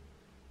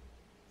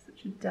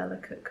 such a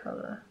delicate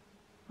colour.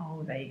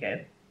 Oh, there you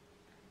go.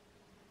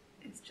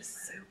 It's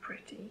just so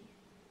pretty.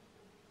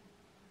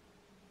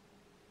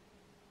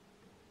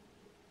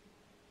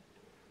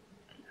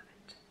 I love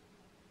it.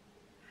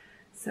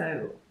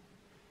 So,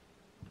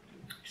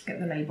 just get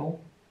the label.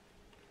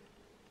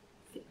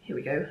 Here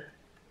we go.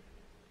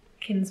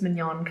 Kinsman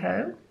Yarn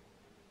Co.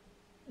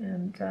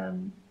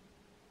 And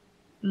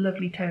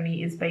lovely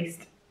Tony is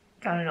based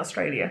down in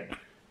Australia.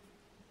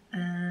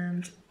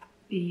 And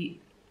the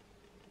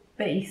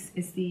base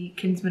is the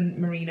Kinsman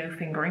Merino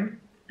fingering,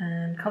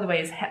 and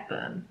colourway is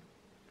Hepburn.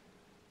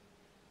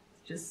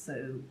 It's just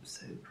so,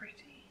 so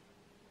pretty.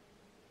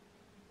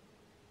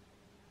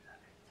 Love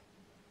it.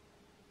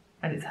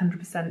 And it's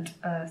 100%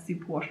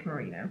 superwash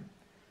merino.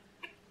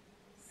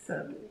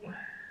 So,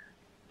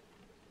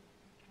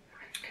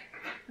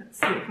 let's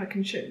see if I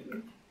can show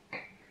you.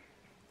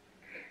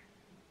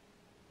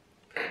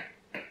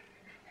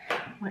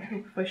 Might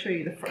help if I show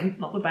you the front,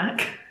 not the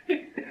back.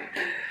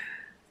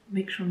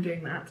 Make sure I'm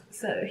doing that.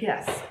 So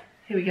yes,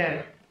 here we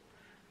go.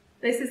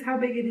 This is how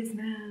big it is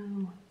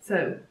now.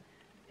 So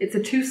it's a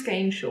 2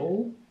 skein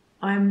shawl.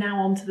 I'm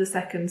now on to the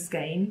 2nd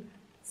skein.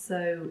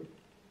 So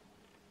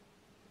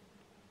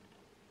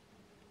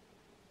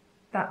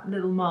that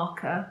little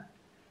marker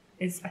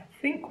is, I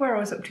think, where I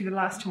was up to the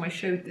last time I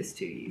showed this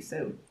to you.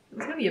 So it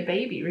was only a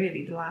baby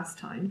really the last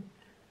time.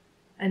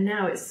 And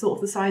now it's sort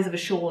of the size of a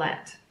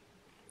shawlette.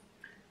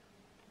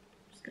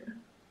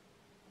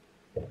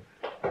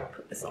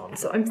 This on.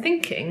 So I'm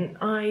thinking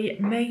I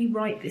may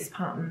write this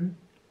pattern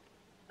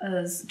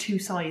as 2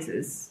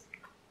 sizes,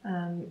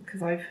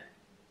 because I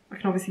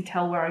can obviously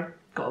tell where I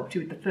got up to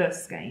with the 1st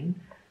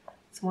skein,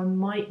 so I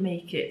might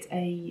make it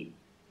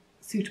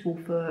suitable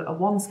for a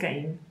 1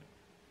 skein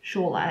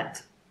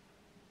shawlette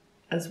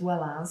as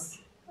well as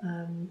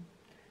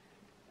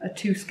a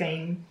 2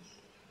 skein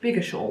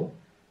bigger shawl,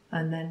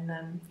 and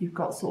then you've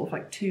got sort of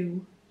like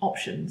 2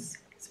 options.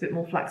 It's a bit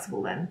more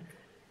flexible then.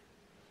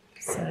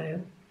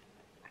 So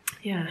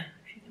yeah,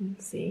 if you can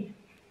see.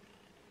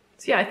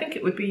 So yeah, I think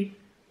it would be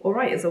all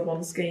right as a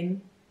 1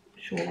 skein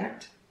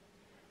shawlette.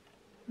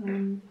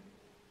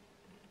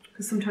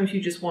 Because sometimes you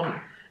just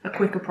want a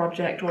quicker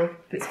project, or if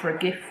it's for a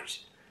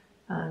gift,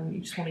 you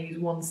just want to use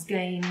 1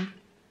 skein.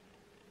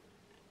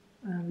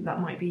 That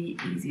might be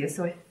easier.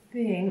 So I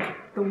think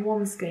the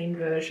 1 skein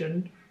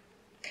version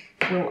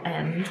will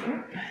end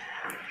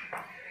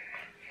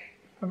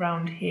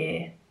around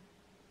here.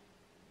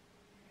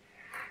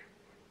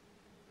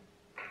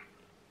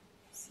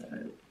 So,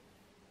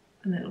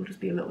 and then it'll just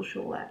be a little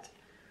shawlette.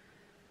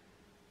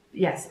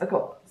 Yes, I've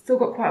still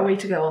got quite a way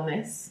to go on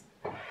this.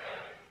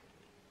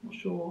 Not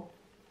sure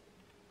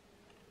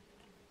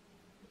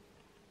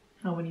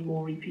how many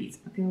more repeats.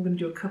 I think I'm going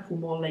to do a couple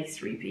more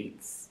lace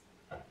repeats.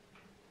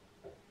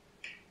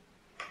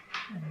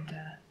 And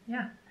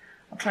yeah,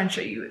 I'll try and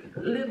show you a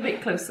little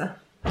bit closer.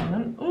 Hang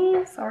on.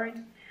 Oh, sorry.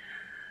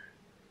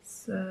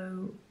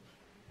 So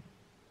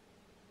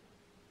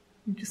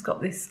we've just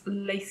got this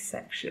lace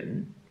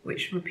section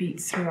which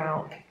repeats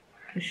throughout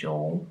the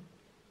shawl,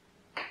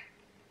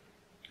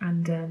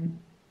 and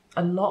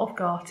a lot of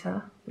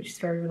garter, which is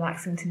very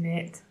relaxing to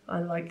knit. I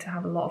like to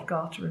have a lot of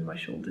garter in my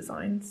shawl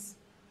designs,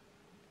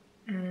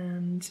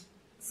 and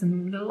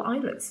some little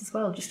eyelets as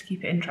well, just to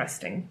keep it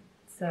interesting.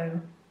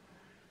 So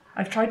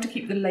I've tried to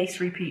keep the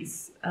lace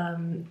repeats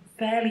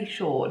fairly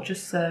short,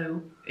 just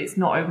so it's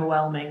not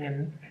overwhelming,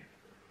 and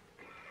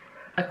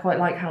I quite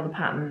like how the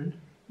pattern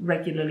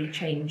regularly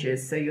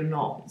changes, so you're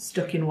not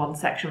stuck in one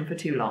section for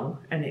too long,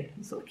 and it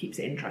sort of keeps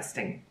it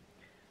interesting.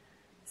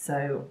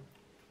 So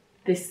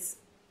this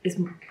is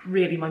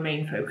really my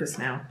main focus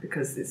now,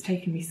 because it's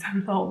taken me so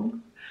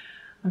long.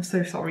 I'm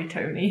so sorry,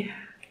 Tony.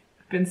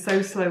 I've been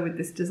so slow with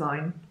this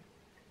design.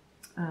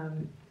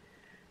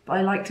 But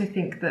I like to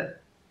think that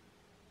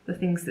the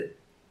things that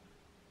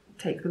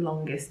take the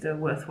longest are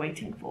worth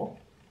waiting for,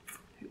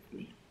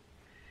 hopefully.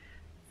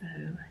 So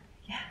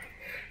yeah,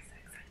 so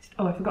excited.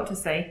 Oh, I forgot to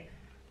say,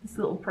 this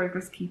little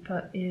progress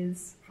keeper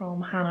is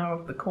from Hannah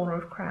of the Corner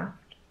of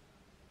Craft.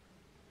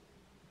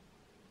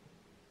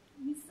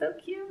 He's so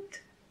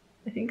cute.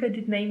 I think I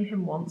did name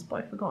him once, but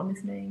I've forgotten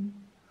his name.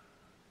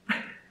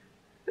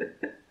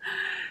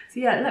 So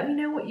yeah, let me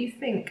know what you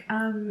think.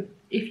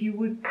 If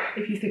you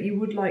think you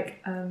would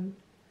like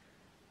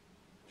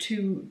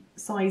 2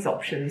 size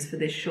options for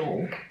this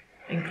shawl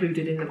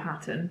included in the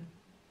pattern.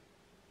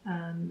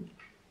 Do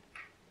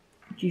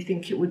you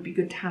think it would be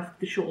good to have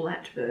the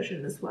shawlette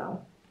version as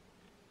well?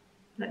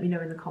 Let me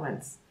know in the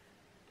comments.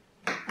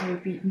 I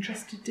would be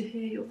interested to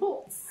hear your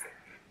thoughts.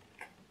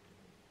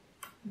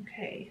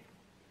 Okay.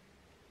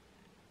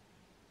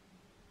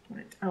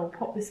 Right, I'll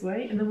pop this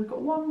away, and then we've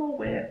got 1 more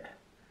whip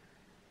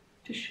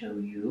to show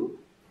you.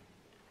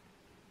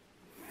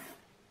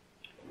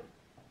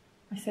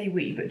 I say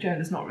we, but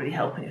Jonah's not really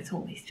helping at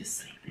all, he's just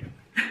sleeping.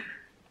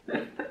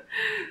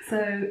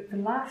 So the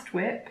last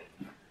whip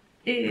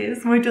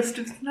is my Dust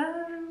of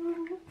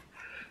Snow,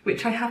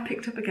 which I have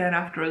picked up again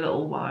after a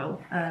little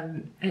while.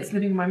 And it's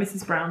living in my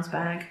Mrs. Brown's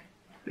bag,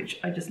 which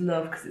I just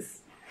love because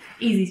it's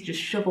easy to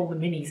just shove all the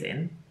minis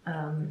in.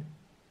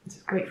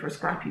 It's great for a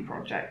scrappy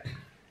project.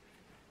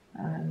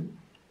 And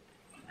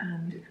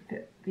it could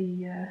fit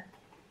the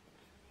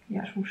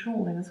actual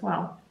shawl in as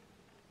well.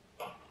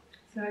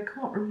 So I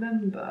can't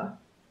remember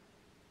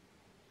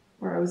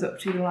where I was up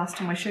to the last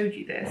time I showed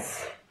you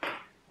this,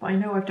 but I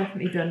know I've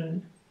definitely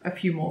done a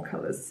few more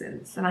colours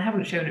since, and I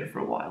haven't shown it for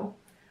a while.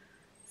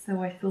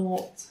 So I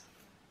thought,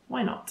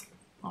 why not?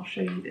 I'll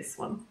show you this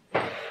one.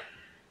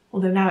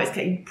 Although now it's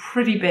getting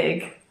pretty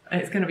big, and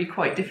it's going to be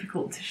quite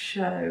difficult to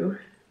show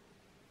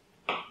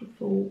the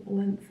full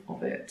length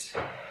of it.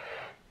 I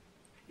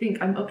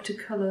think I'm up to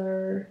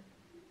colour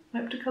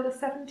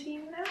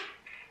 17 now?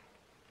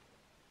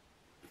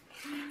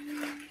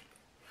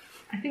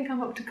 I think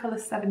I'm up to colour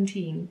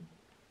 17.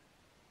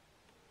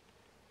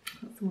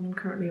 That's the one I'm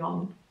currently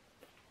on.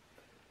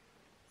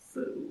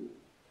 So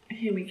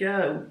here we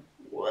go.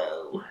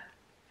 Whoa.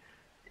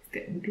 It's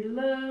getting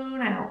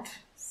blown out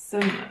so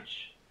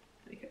much.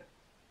 There you go.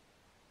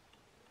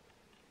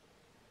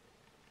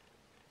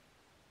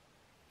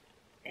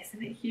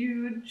 Isn't it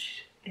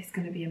huge? It's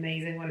going to be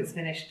amazing when it's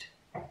finished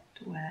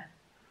to wear.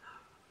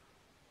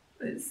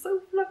 It's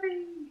so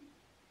fluffy.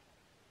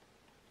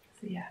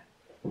 So yeah.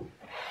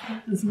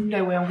 There's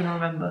no way I'm going to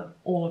remember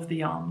all of the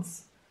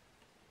yarns.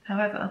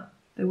 However,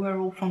 they were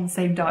all from the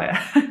same dyer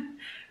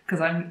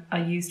because I'm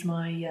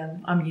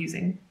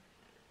using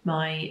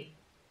my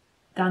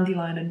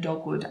Dandelion and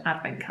Dogwood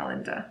advent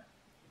calendar,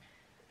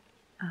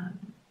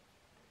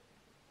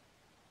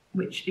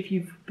 which if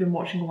you've been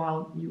watching a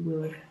while, you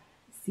will have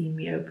seen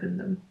me open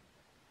them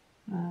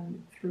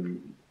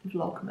through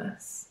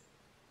Vlogmas.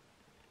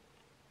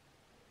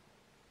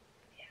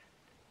 Yeah,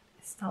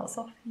 it starts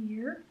off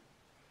here.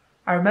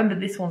 I remember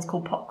this one's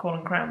called Popcorn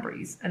and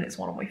Cranberries, and it's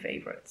one of my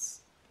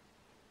favourites.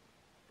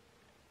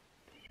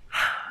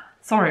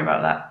 Sorry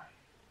about that.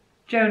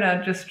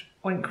 Jonah just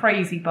went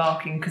crazy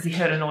barking because he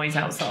heard a noise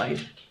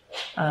outside.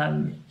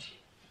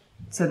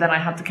 So then I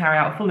had to carry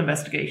out a full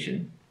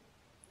investigation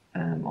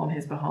on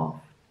his behalf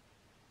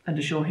and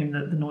assure him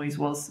that the noise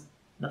was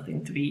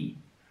nothing to be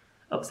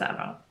upset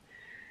about.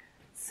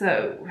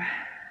 So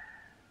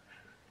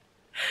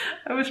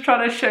I was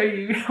trying to show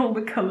you all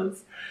the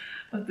colours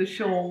of the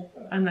shawl,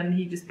 and then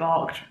he just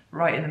barked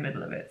right in the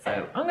middle of it.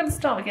 So I'm going to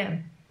start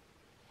again.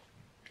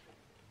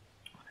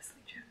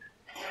 Honestly, Joe.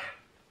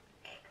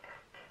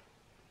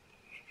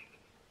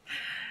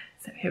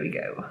 So here we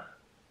go.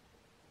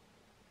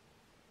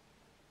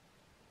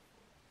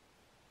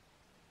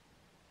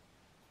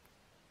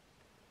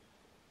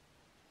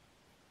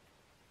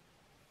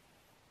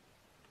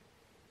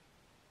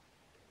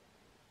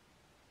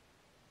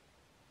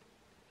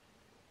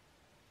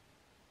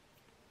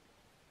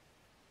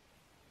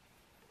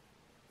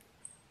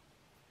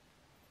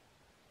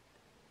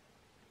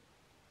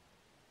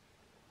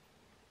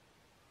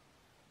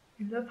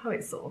 I love how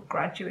it's sort of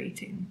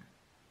graduating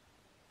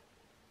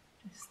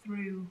just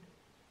through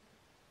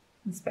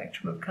the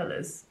spectrum of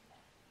colours,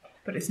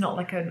 but it's not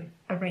like a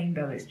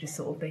rainbow, it's just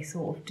sort of, they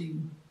sort of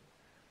do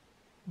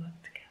work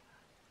together.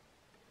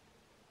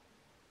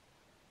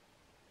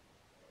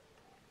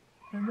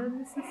 And then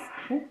this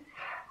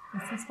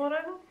is what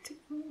I want to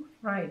do.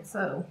 Right,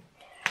 so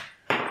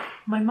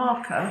my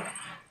marker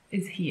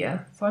is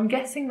here, so I'm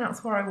guessing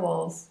that's where I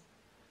was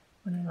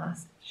when I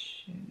last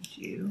showed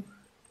you.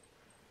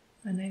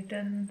 And I've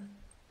done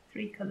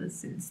 3 colours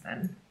since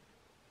then.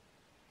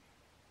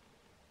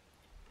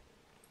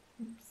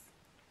 Oops.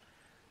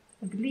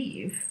 I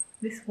believe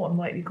this one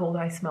might be called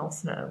I Smell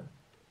Snow.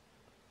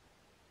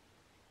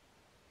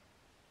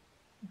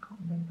 I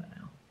can't remember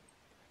now.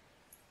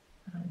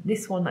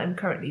 This one that I'm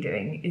currently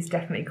doing is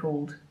definitely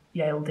called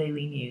Yale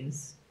Daily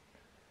News.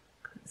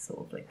 It's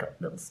sort of like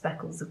got little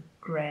speckles of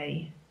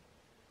grey,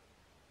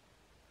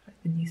 like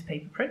the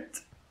newspaper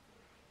print,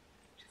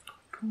 which is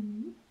quite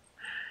cool.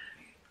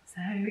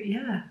 So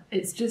yeah,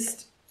 it's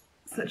just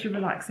such a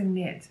relaxing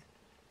knit.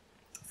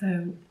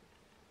 So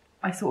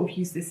I sort of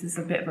use this as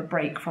a bit of a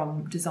break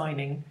from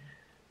designing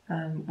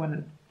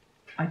when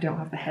I don't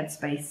have the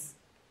headspace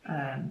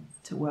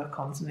to work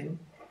on something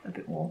a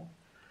bit more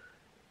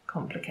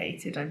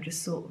complicated. I'm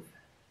just sort of,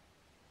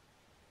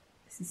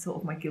 this is sort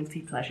of my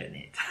guilty pleasure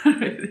knit,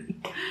 really.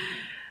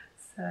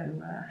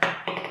 So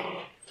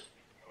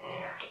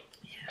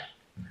yeah,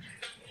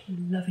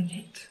 loving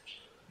it.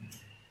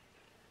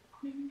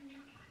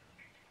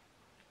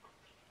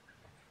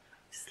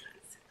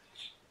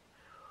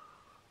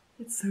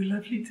 It's so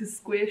lovely to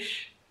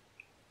squish.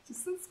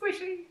 Just so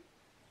squishy.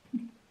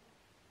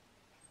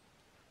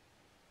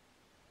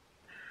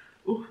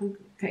 Oh, I'm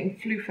getting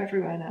floof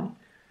everywhere now.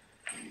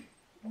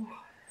 Oh, I'm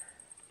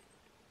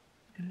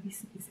going to be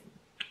sneezing.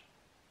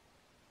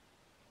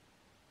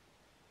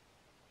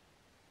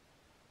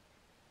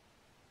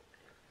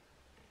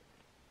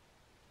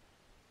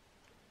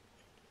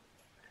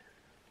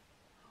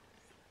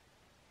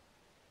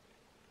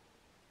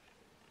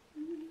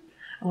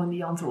 Oh, and the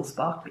yarns are all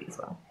sparkly as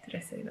well. Did I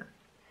say that?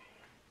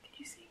 Did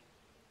you see?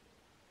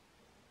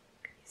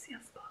 Can you see how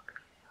sparkly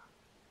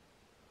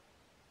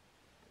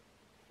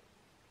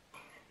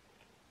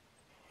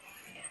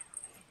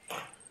they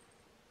are?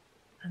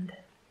 And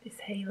this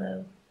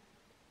halo.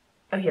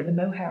 Oh yeah, the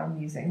mohair I'm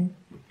using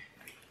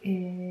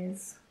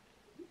is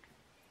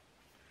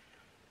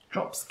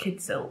Drops Kid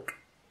Silk.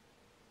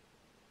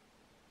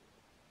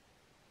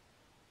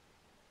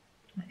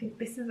 I think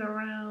this is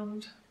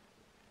around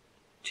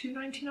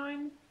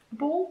 $2.99 a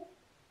ball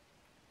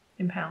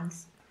in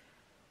pounds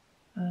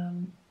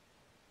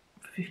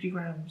for 50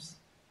 grams,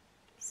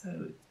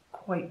 so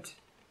quite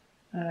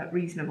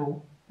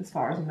reasonable as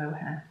far as a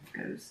mohair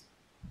goes.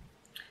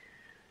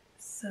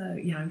 So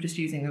yeah, I'm just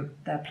using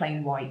their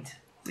plain white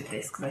with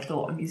this because I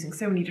thought I'm using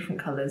so many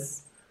different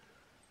colours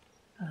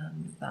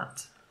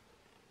that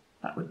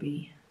would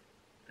be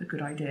a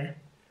good idea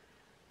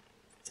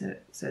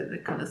so the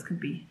colours can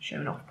be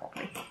shown off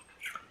properly.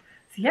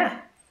 So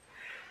yeah,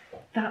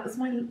 that was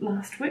my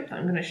last whip that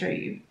I'm going to show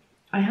you.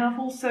 I have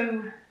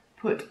also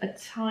put a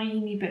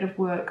tiny bit of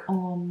work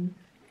on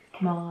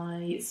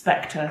my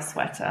Spectre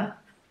sweater,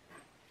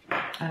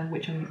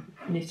 which I'm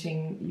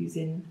knitting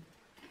using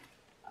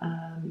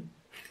a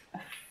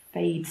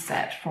fade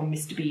set from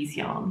Mr. B's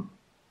yarn.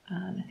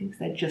 I think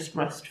they're just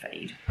rust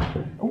fade.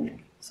 Oh,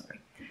 sorry.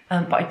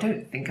 But I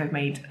don't think I've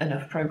made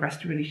enough progress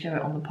to really show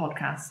it on the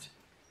podcast.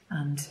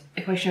 And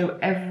if I show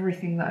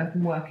everything that I've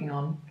been working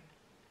on,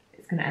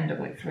 it's going to end up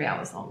like 3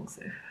 hours long.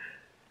 So,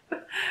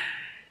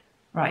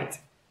 right,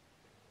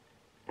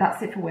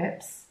 that's it for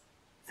whips.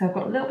 So I've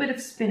got a little bit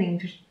of spinning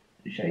to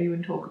show you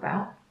and talk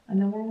about,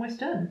 and then we're almost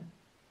done.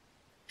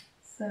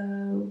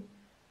 So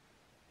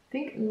I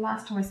think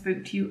last time I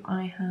spoke to you,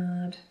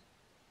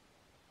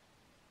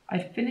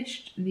 I'd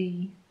finished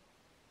the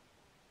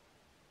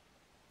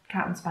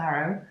Cat and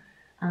Sparrow,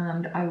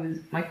 and I was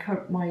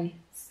my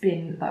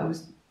spin that I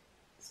was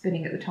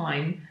spinning at the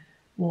time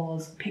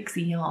was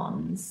Pixie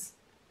Yarns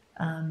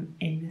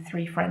in the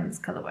Three Friends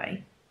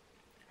colourway,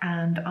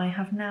 And I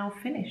have now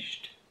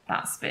finished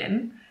that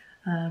spin.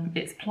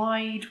 It's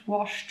plied,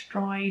 washed,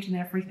 dried and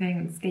everything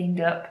and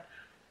skeined up,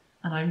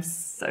 and I'm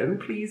so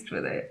pleased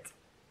with it.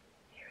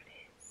 Here it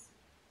is.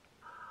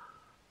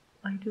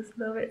 I just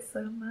love it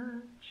so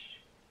much.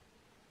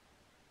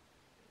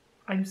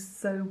 I'm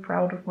so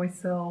proud of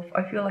myself.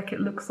 I feel like it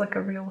looks like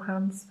a real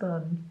hand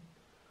spun.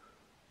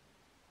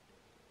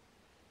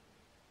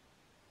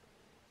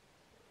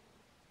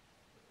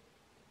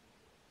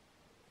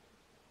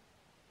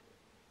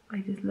 I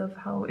just love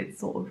how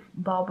it's sort of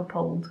barber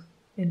poled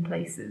in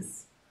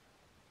places.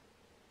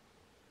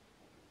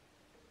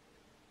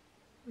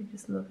 I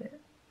just love it.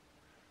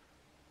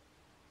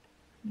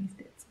 These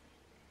bits.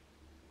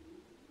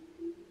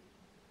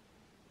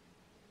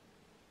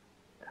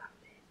 That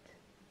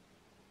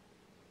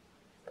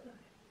bit.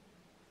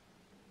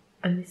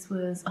 And this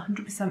was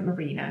 100%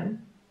 merino.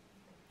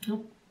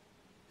 Oh,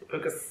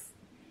 focus.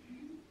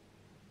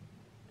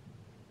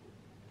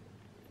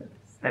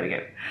 There we go.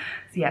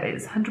 So yeah,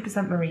 it's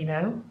 100%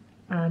 merino,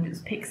 and it was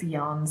Pixie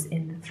yarns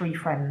in the Three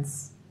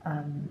Friends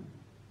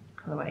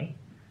colourway.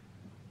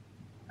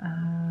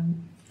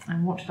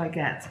 And what did I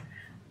get?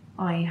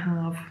 I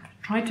have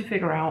tried to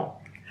figure out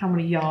how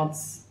many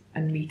yards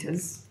and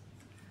meters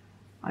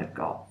I've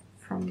got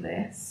from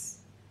this.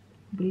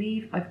 I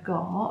believe I've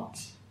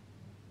got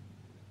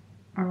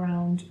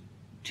around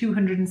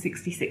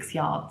 266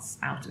 yards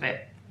out of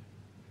it,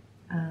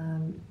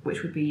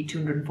 which would be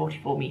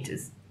 244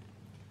 meters.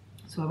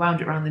 So I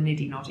wound it around the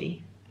niddy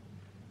noddy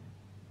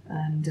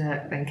and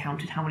then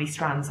counted how many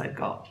strands I've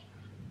got.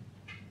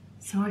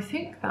 So I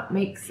think that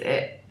makes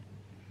it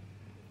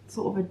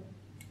sort of a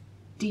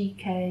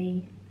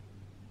DK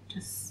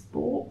to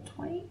sport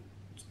weight,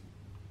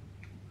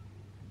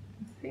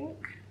 I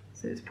think.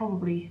 So it's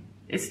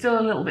still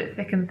a little bit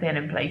thick and thin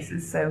in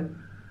places, so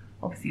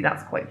obviously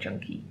that's quite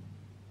chunky.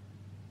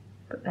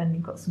 But then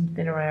you've got some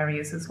thinner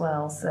areas as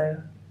well,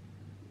 so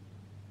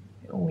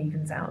it all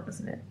evens out,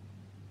 doesn't it?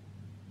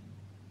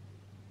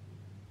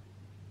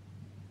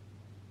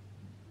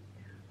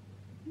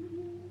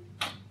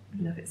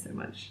 I love it so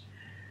much.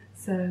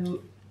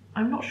 So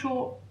I'm not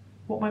sure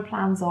what my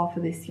plans are for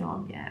this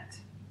yarn yet,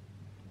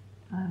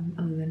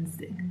 other than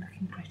sitting and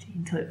looking pretty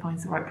until it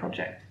finds the right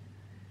project.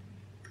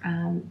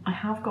 I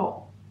have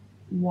got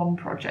one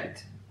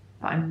project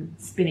that I'm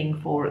spinning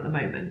for at the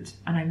moment,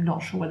 and I'm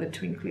not sure whether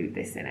to include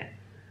this in it.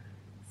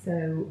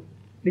 So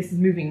this is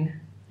moving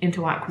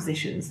into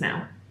acquisitions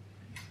now,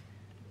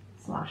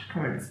 /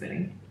 current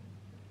spinning.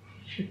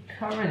 The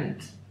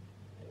current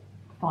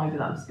fibre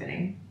that I'm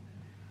spinning,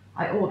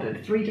 I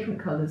ordered 3 different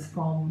colours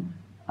from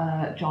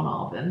John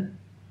Arvin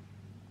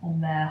on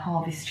their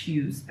Harvest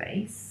Hues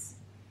base,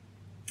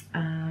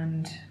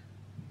 and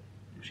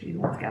I'll show you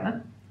them all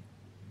together.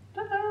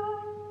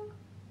 Ta-da!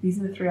 These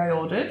are the 3 I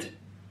ordered.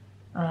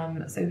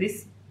 So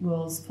this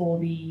was for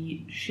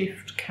the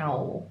shift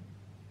cowl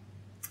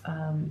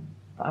that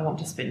I want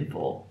to spin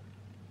for.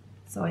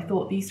 So I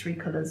thought these 3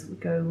 colours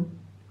would go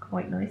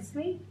quite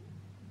nicely,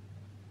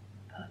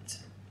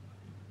 but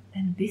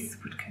then this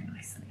would go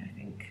nicely, I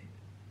think,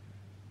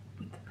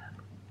 with the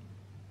purple.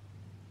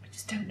 I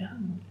just don't know.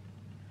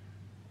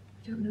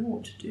 I don't know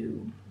what to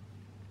do,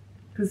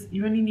 because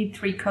you only need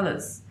 3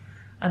 colours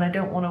and I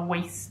don't want to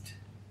waste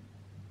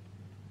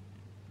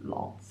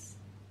lots.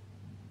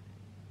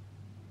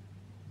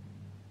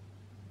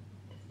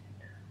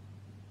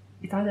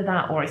 It's either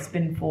that or I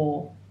spin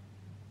for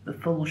the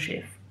full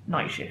shift,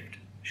 night shift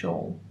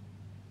shawl.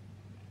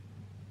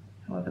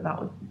 However,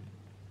 that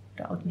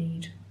would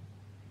need.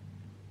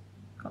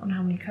 I don't know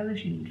how many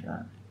colours you need for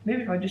that.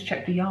 Maybe if I just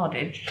check the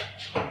yardage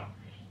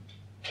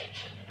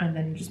and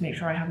then just make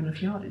sure I have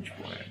enough yardage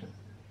for it.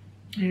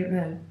 I don't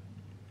know.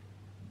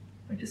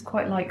 I just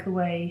quite like the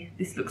way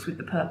this looks with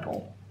the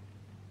purple.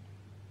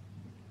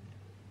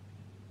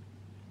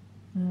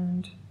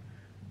 And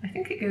I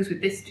think it goes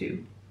with this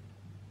too.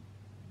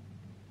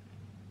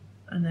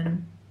 And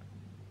then,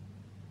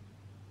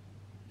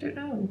 don't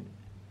know,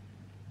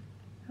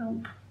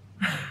 help.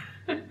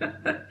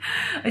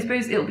 I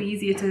suppose it'll be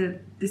easier to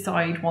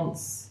decide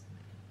once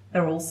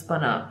they're all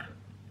spun up.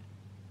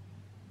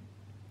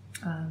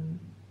 Let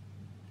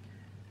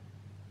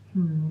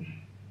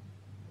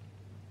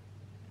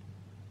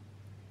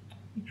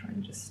me try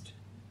and just,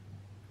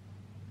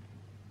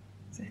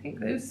 so I think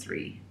those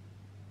 3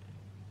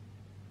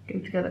 go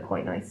together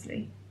quite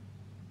nicely.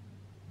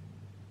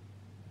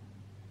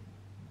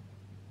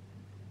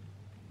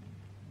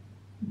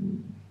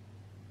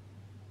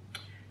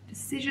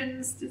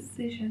 Decisions.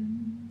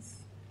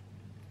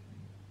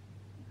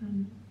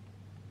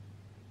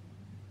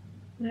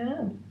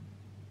 Yeah.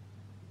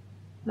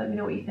 Let me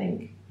know what you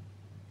think.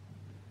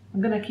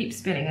 I'm going to keep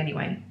spinning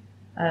anyway.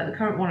 The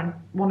current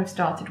one I've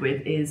started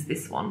with is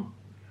this one,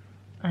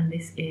 and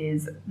this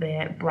is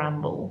their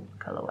Bramble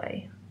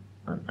colourway,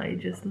 and I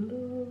just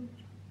love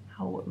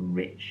how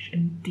rich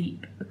and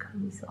deep the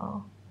colours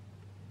are.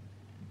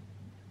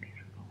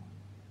 Beautiful.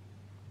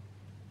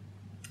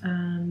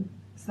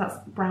 So that's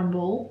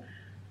Bramble.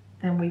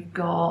 Then we've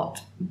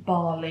got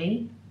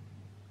Barley,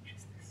 which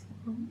is this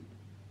one.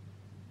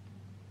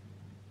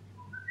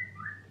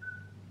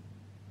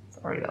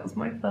 Sorry, that was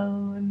my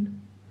phone.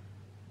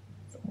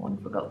 Someone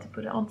forgot to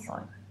put it on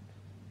silent.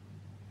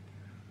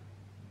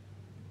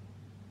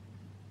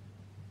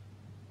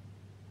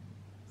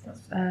 So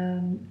that's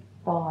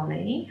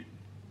barley.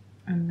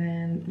 And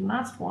then the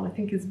last one I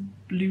think is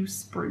blue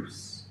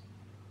spruce.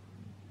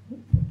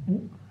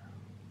 Ooh.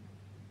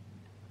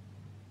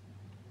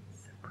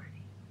 So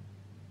pretty.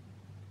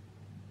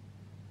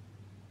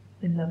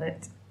 I love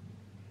it.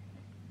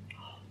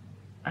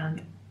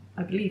 And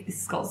I believe this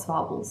has got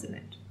svarbles in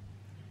it,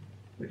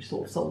 which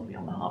sort of sold me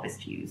on the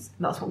harvest hues.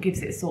 And that's what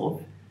gives it a sort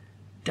of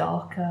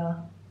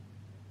darker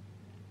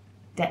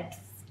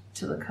depth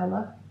to the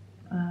colour.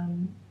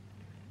 You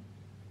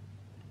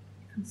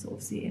can sort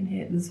of see it in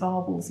here. The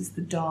svarbles is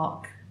the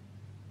dark,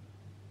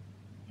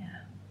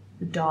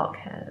 the dark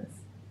hairs,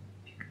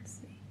 if you can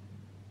see.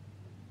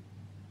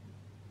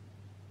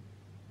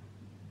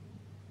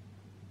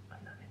 I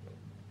love it.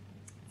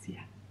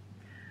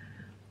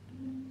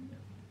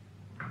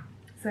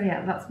 So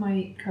yeah, that's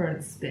my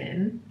current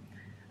spin,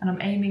 and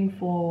I'm aiming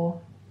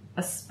for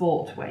a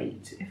sport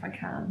weight if I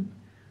can.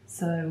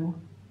 So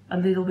a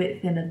little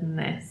bit thinner than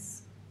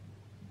this,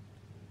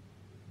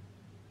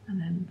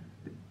 and then.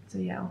 So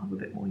yeah, I'll have a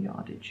bit more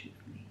yardage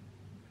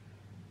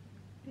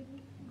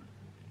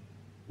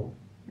hopefully.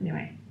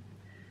 Anyway,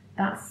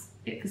 that's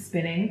it for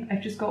spinning.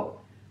 I've just got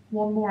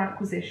one more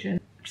acquisition.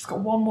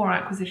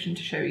 To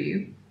show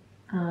you.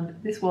 And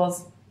this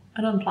was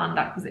an unplanned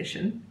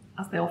acquisition,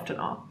 as they often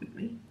are with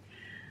me.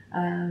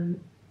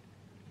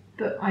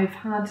 But I've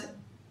had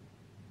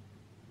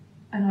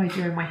an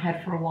idea in my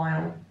head for a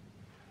while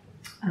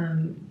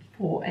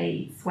for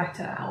a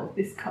sweater out of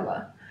this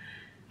colour.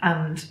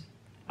 And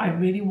I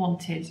really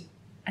wanted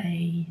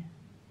a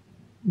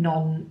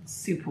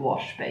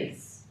non-superwash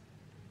base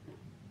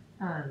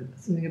and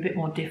something a bit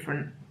more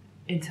different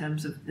in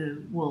terms of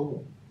the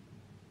wool.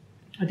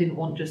 I didn't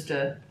want just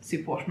a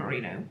superwash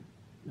merino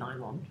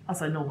nylon,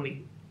 as I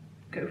normally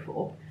go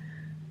for.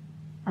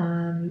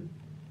 And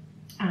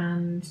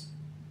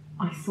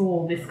I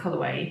saw this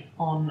colourway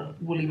on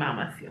Woolly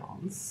Mammoth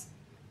yarns,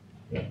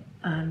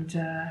 and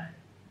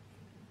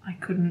I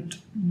couldn't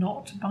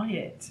not buy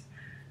it.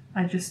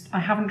 I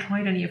haven't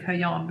tried any of her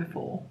yarn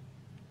before,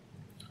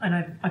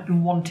 and I've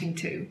been wanting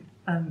to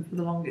for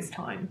the longest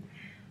time,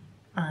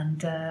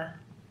 and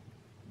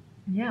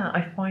yeah,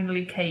 I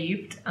finally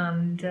caved,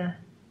 and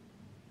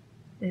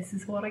this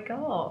is what I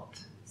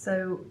got.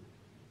 So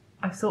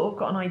I've sort of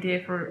got an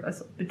idea for a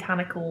sort of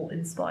botanical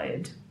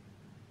inspired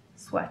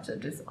sweater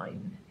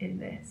design in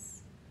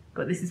this,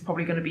 but this is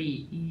probably going to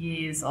be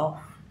years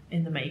off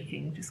in the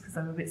making, just because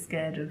I'm a bit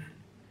scared of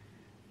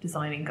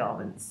designing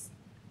garments.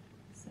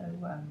 So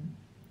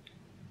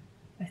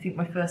I think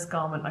my first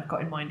garment I've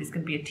got in mind is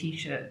going to be a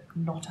t-shirt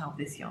not out of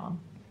this yarn,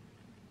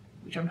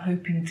 which I'm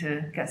hoping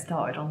to get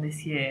started on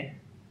this year.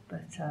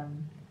 But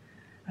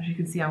as you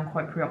can see, I'm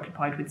quite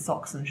preoccupied with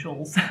socks and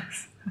shawls.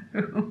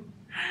 So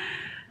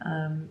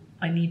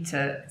I need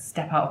to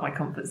step out of my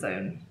comfort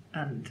zone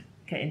and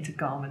get into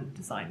garment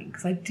designing,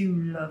 because I do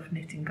love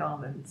knitting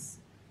garments.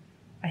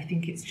 I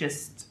think it's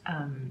just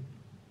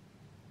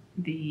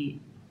the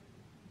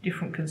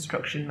different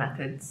construction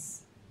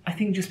methods. I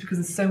think just because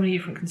there's so many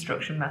different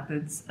construction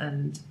methods,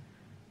 and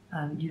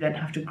you then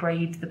have to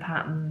grade the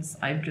patterns,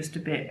 I'm just a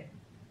bit,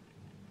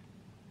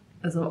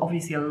 there's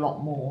obviously a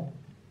lot more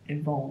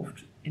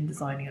involved in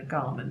designing a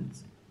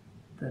garment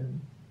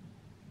than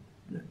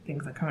the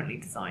things I currently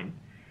design.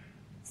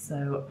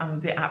 So I'm a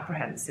bit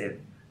apprehensive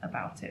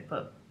about it,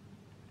 but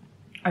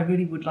I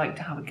really would like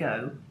to have a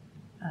go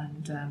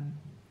and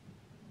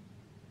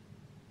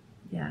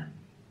yeah,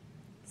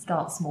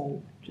 start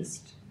small,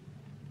 just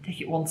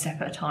take it one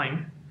step at a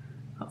time,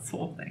 that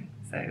sort of thing.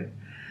 So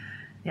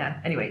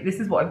yeah, anyway, this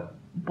is what I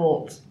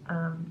bought,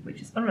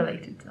 which is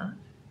unrelated to that.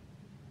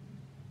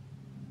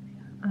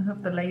 I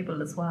love the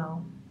label as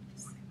well,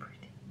 just so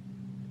pretty.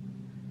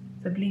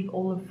 So I believe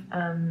all of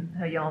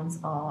her yarns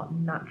are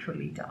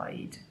naturally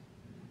dyed,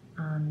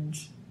 and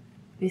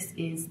this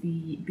is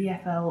the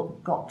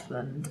BFL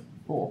Gotland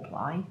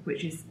 4-ply,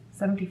 which is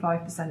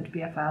 75%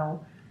 BFL,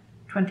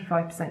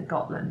 25%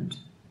 Gotland.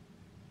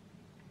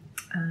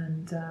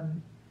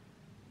 And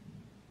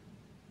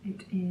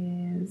it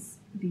is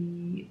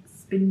the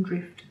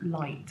Spindrift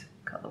Light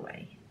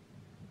colourway.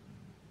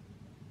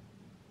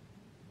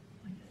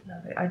 I just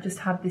love it. I just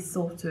had this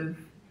sort of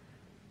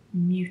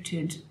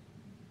muted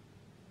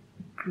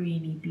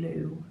greeny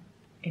blue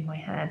in my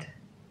head.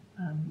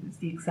 It's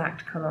the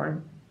exact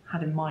colour I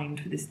had in mind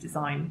for this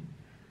design.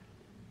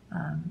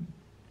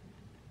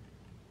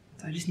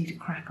 So I just need to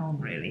crack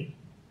on really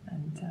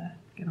and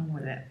get on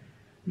with it.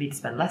 I need to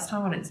spend less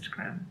time on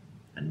Instagram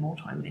and more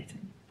time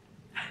knitting.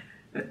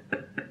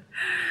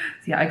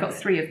 So yeah, I got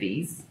 3 of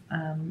these.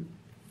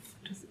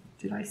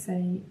 Did I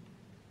say?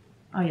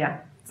 Oh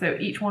yeah, so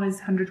each one is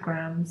 100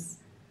 grams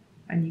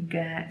and you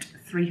get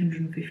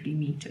 350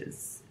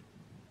 meters.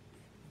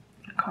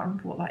 I can't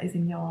remember what that is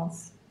in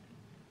yards.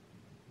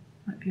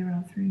 Might be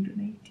around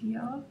 380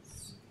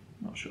 yards,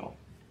 not sure.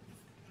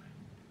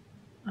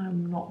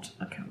 I'm not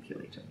a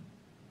calculator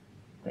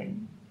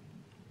thing.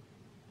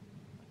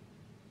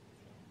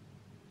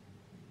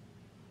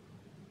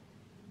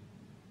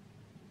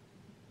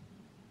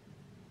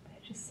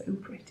 just so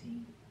pretty.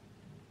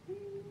 Oh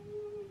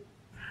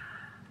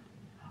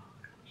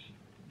gosh.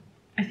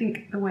 I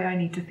think the way I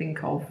need to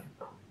think of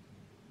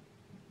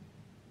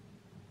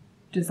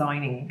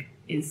designing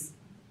is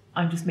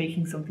I'm just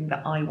making something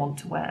that I want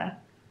to wear,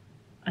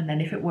 and then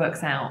if it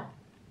works out,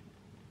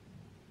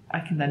 I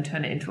can then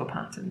turn it into a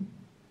pattern.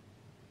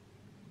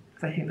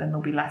 Because I think then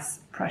there'll be less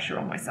pressure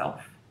on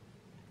myself.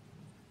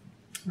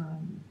 Yeah.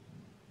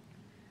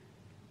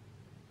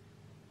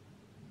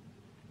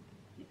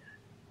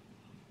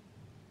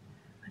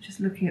 I'm just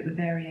looking at the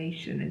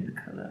variation in the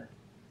colour.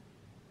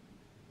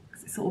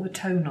 Because it's sort of a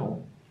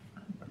tonal,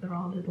 but there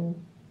are little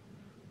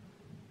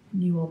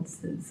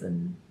nuances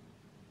and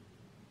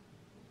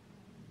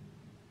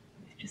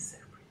it's just so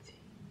pretty.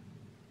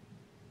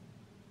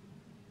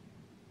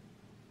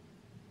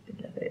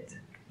 I love it.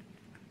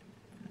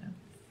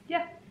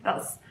 Yeah,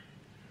 that's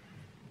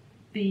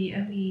the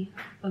only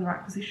other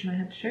acquisition I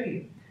had to show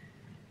you.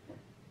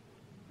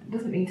 It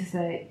doesn't mean to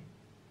say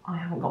I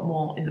haven't got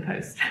more in the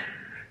post,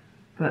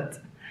 but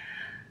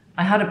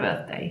I had a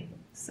birthday,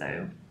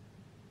 so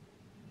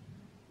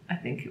I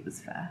think it was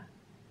fair.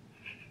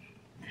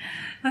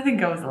 I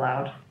think I was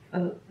allowed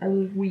a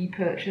wee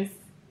purchase.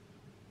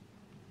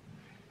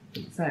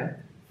 So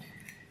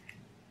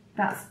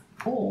that's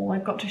all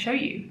I've got to show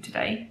you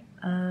today.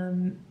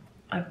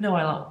 I've no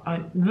idea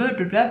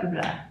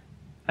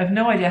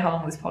how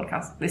long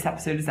this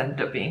episode has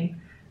ended up being.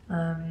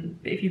 But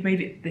if you've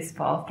made it this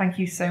far, thank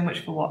you so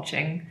much for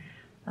watching.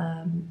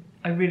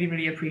 I really,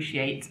 really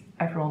appreciate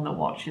everyone that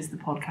watches the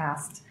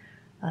podcast,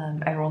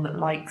 everyone that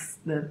likes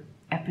the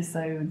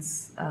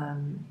episodes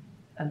and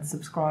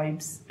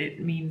subscribes. It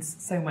means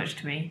so much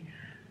to me.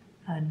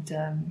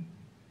 And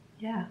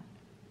yeah,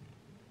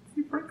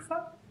 super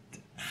excited.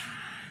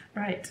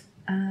 Right,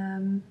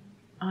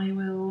 I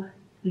will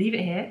leave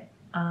it here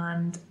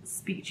and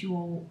speak to you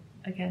all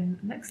again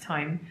next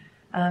time.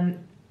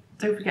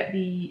 Don't forget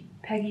the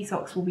Peggy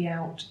socks will be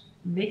out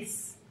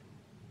this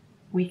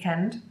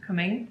weekend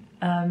coming.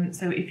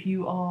 So if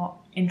you are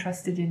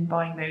interested in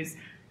buying those,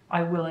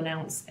 I will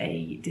announce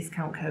a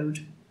discount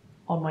code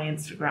on my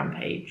Instagram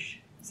page.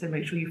 So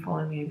make sure you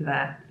follow me over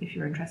there if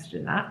you're interested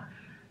in that.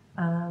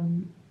 I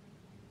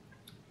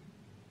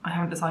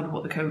haven't decided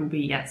what the code will be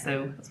yet,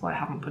 so that's why I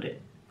haven't put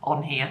it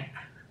on here.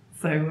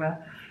 So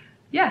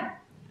yeah,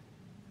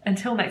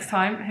 until next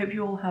time, I hope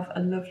you all have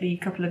a lovely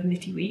couple of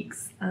knitty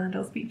weeks, and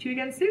I'll speak to you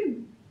again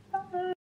soon. Bye.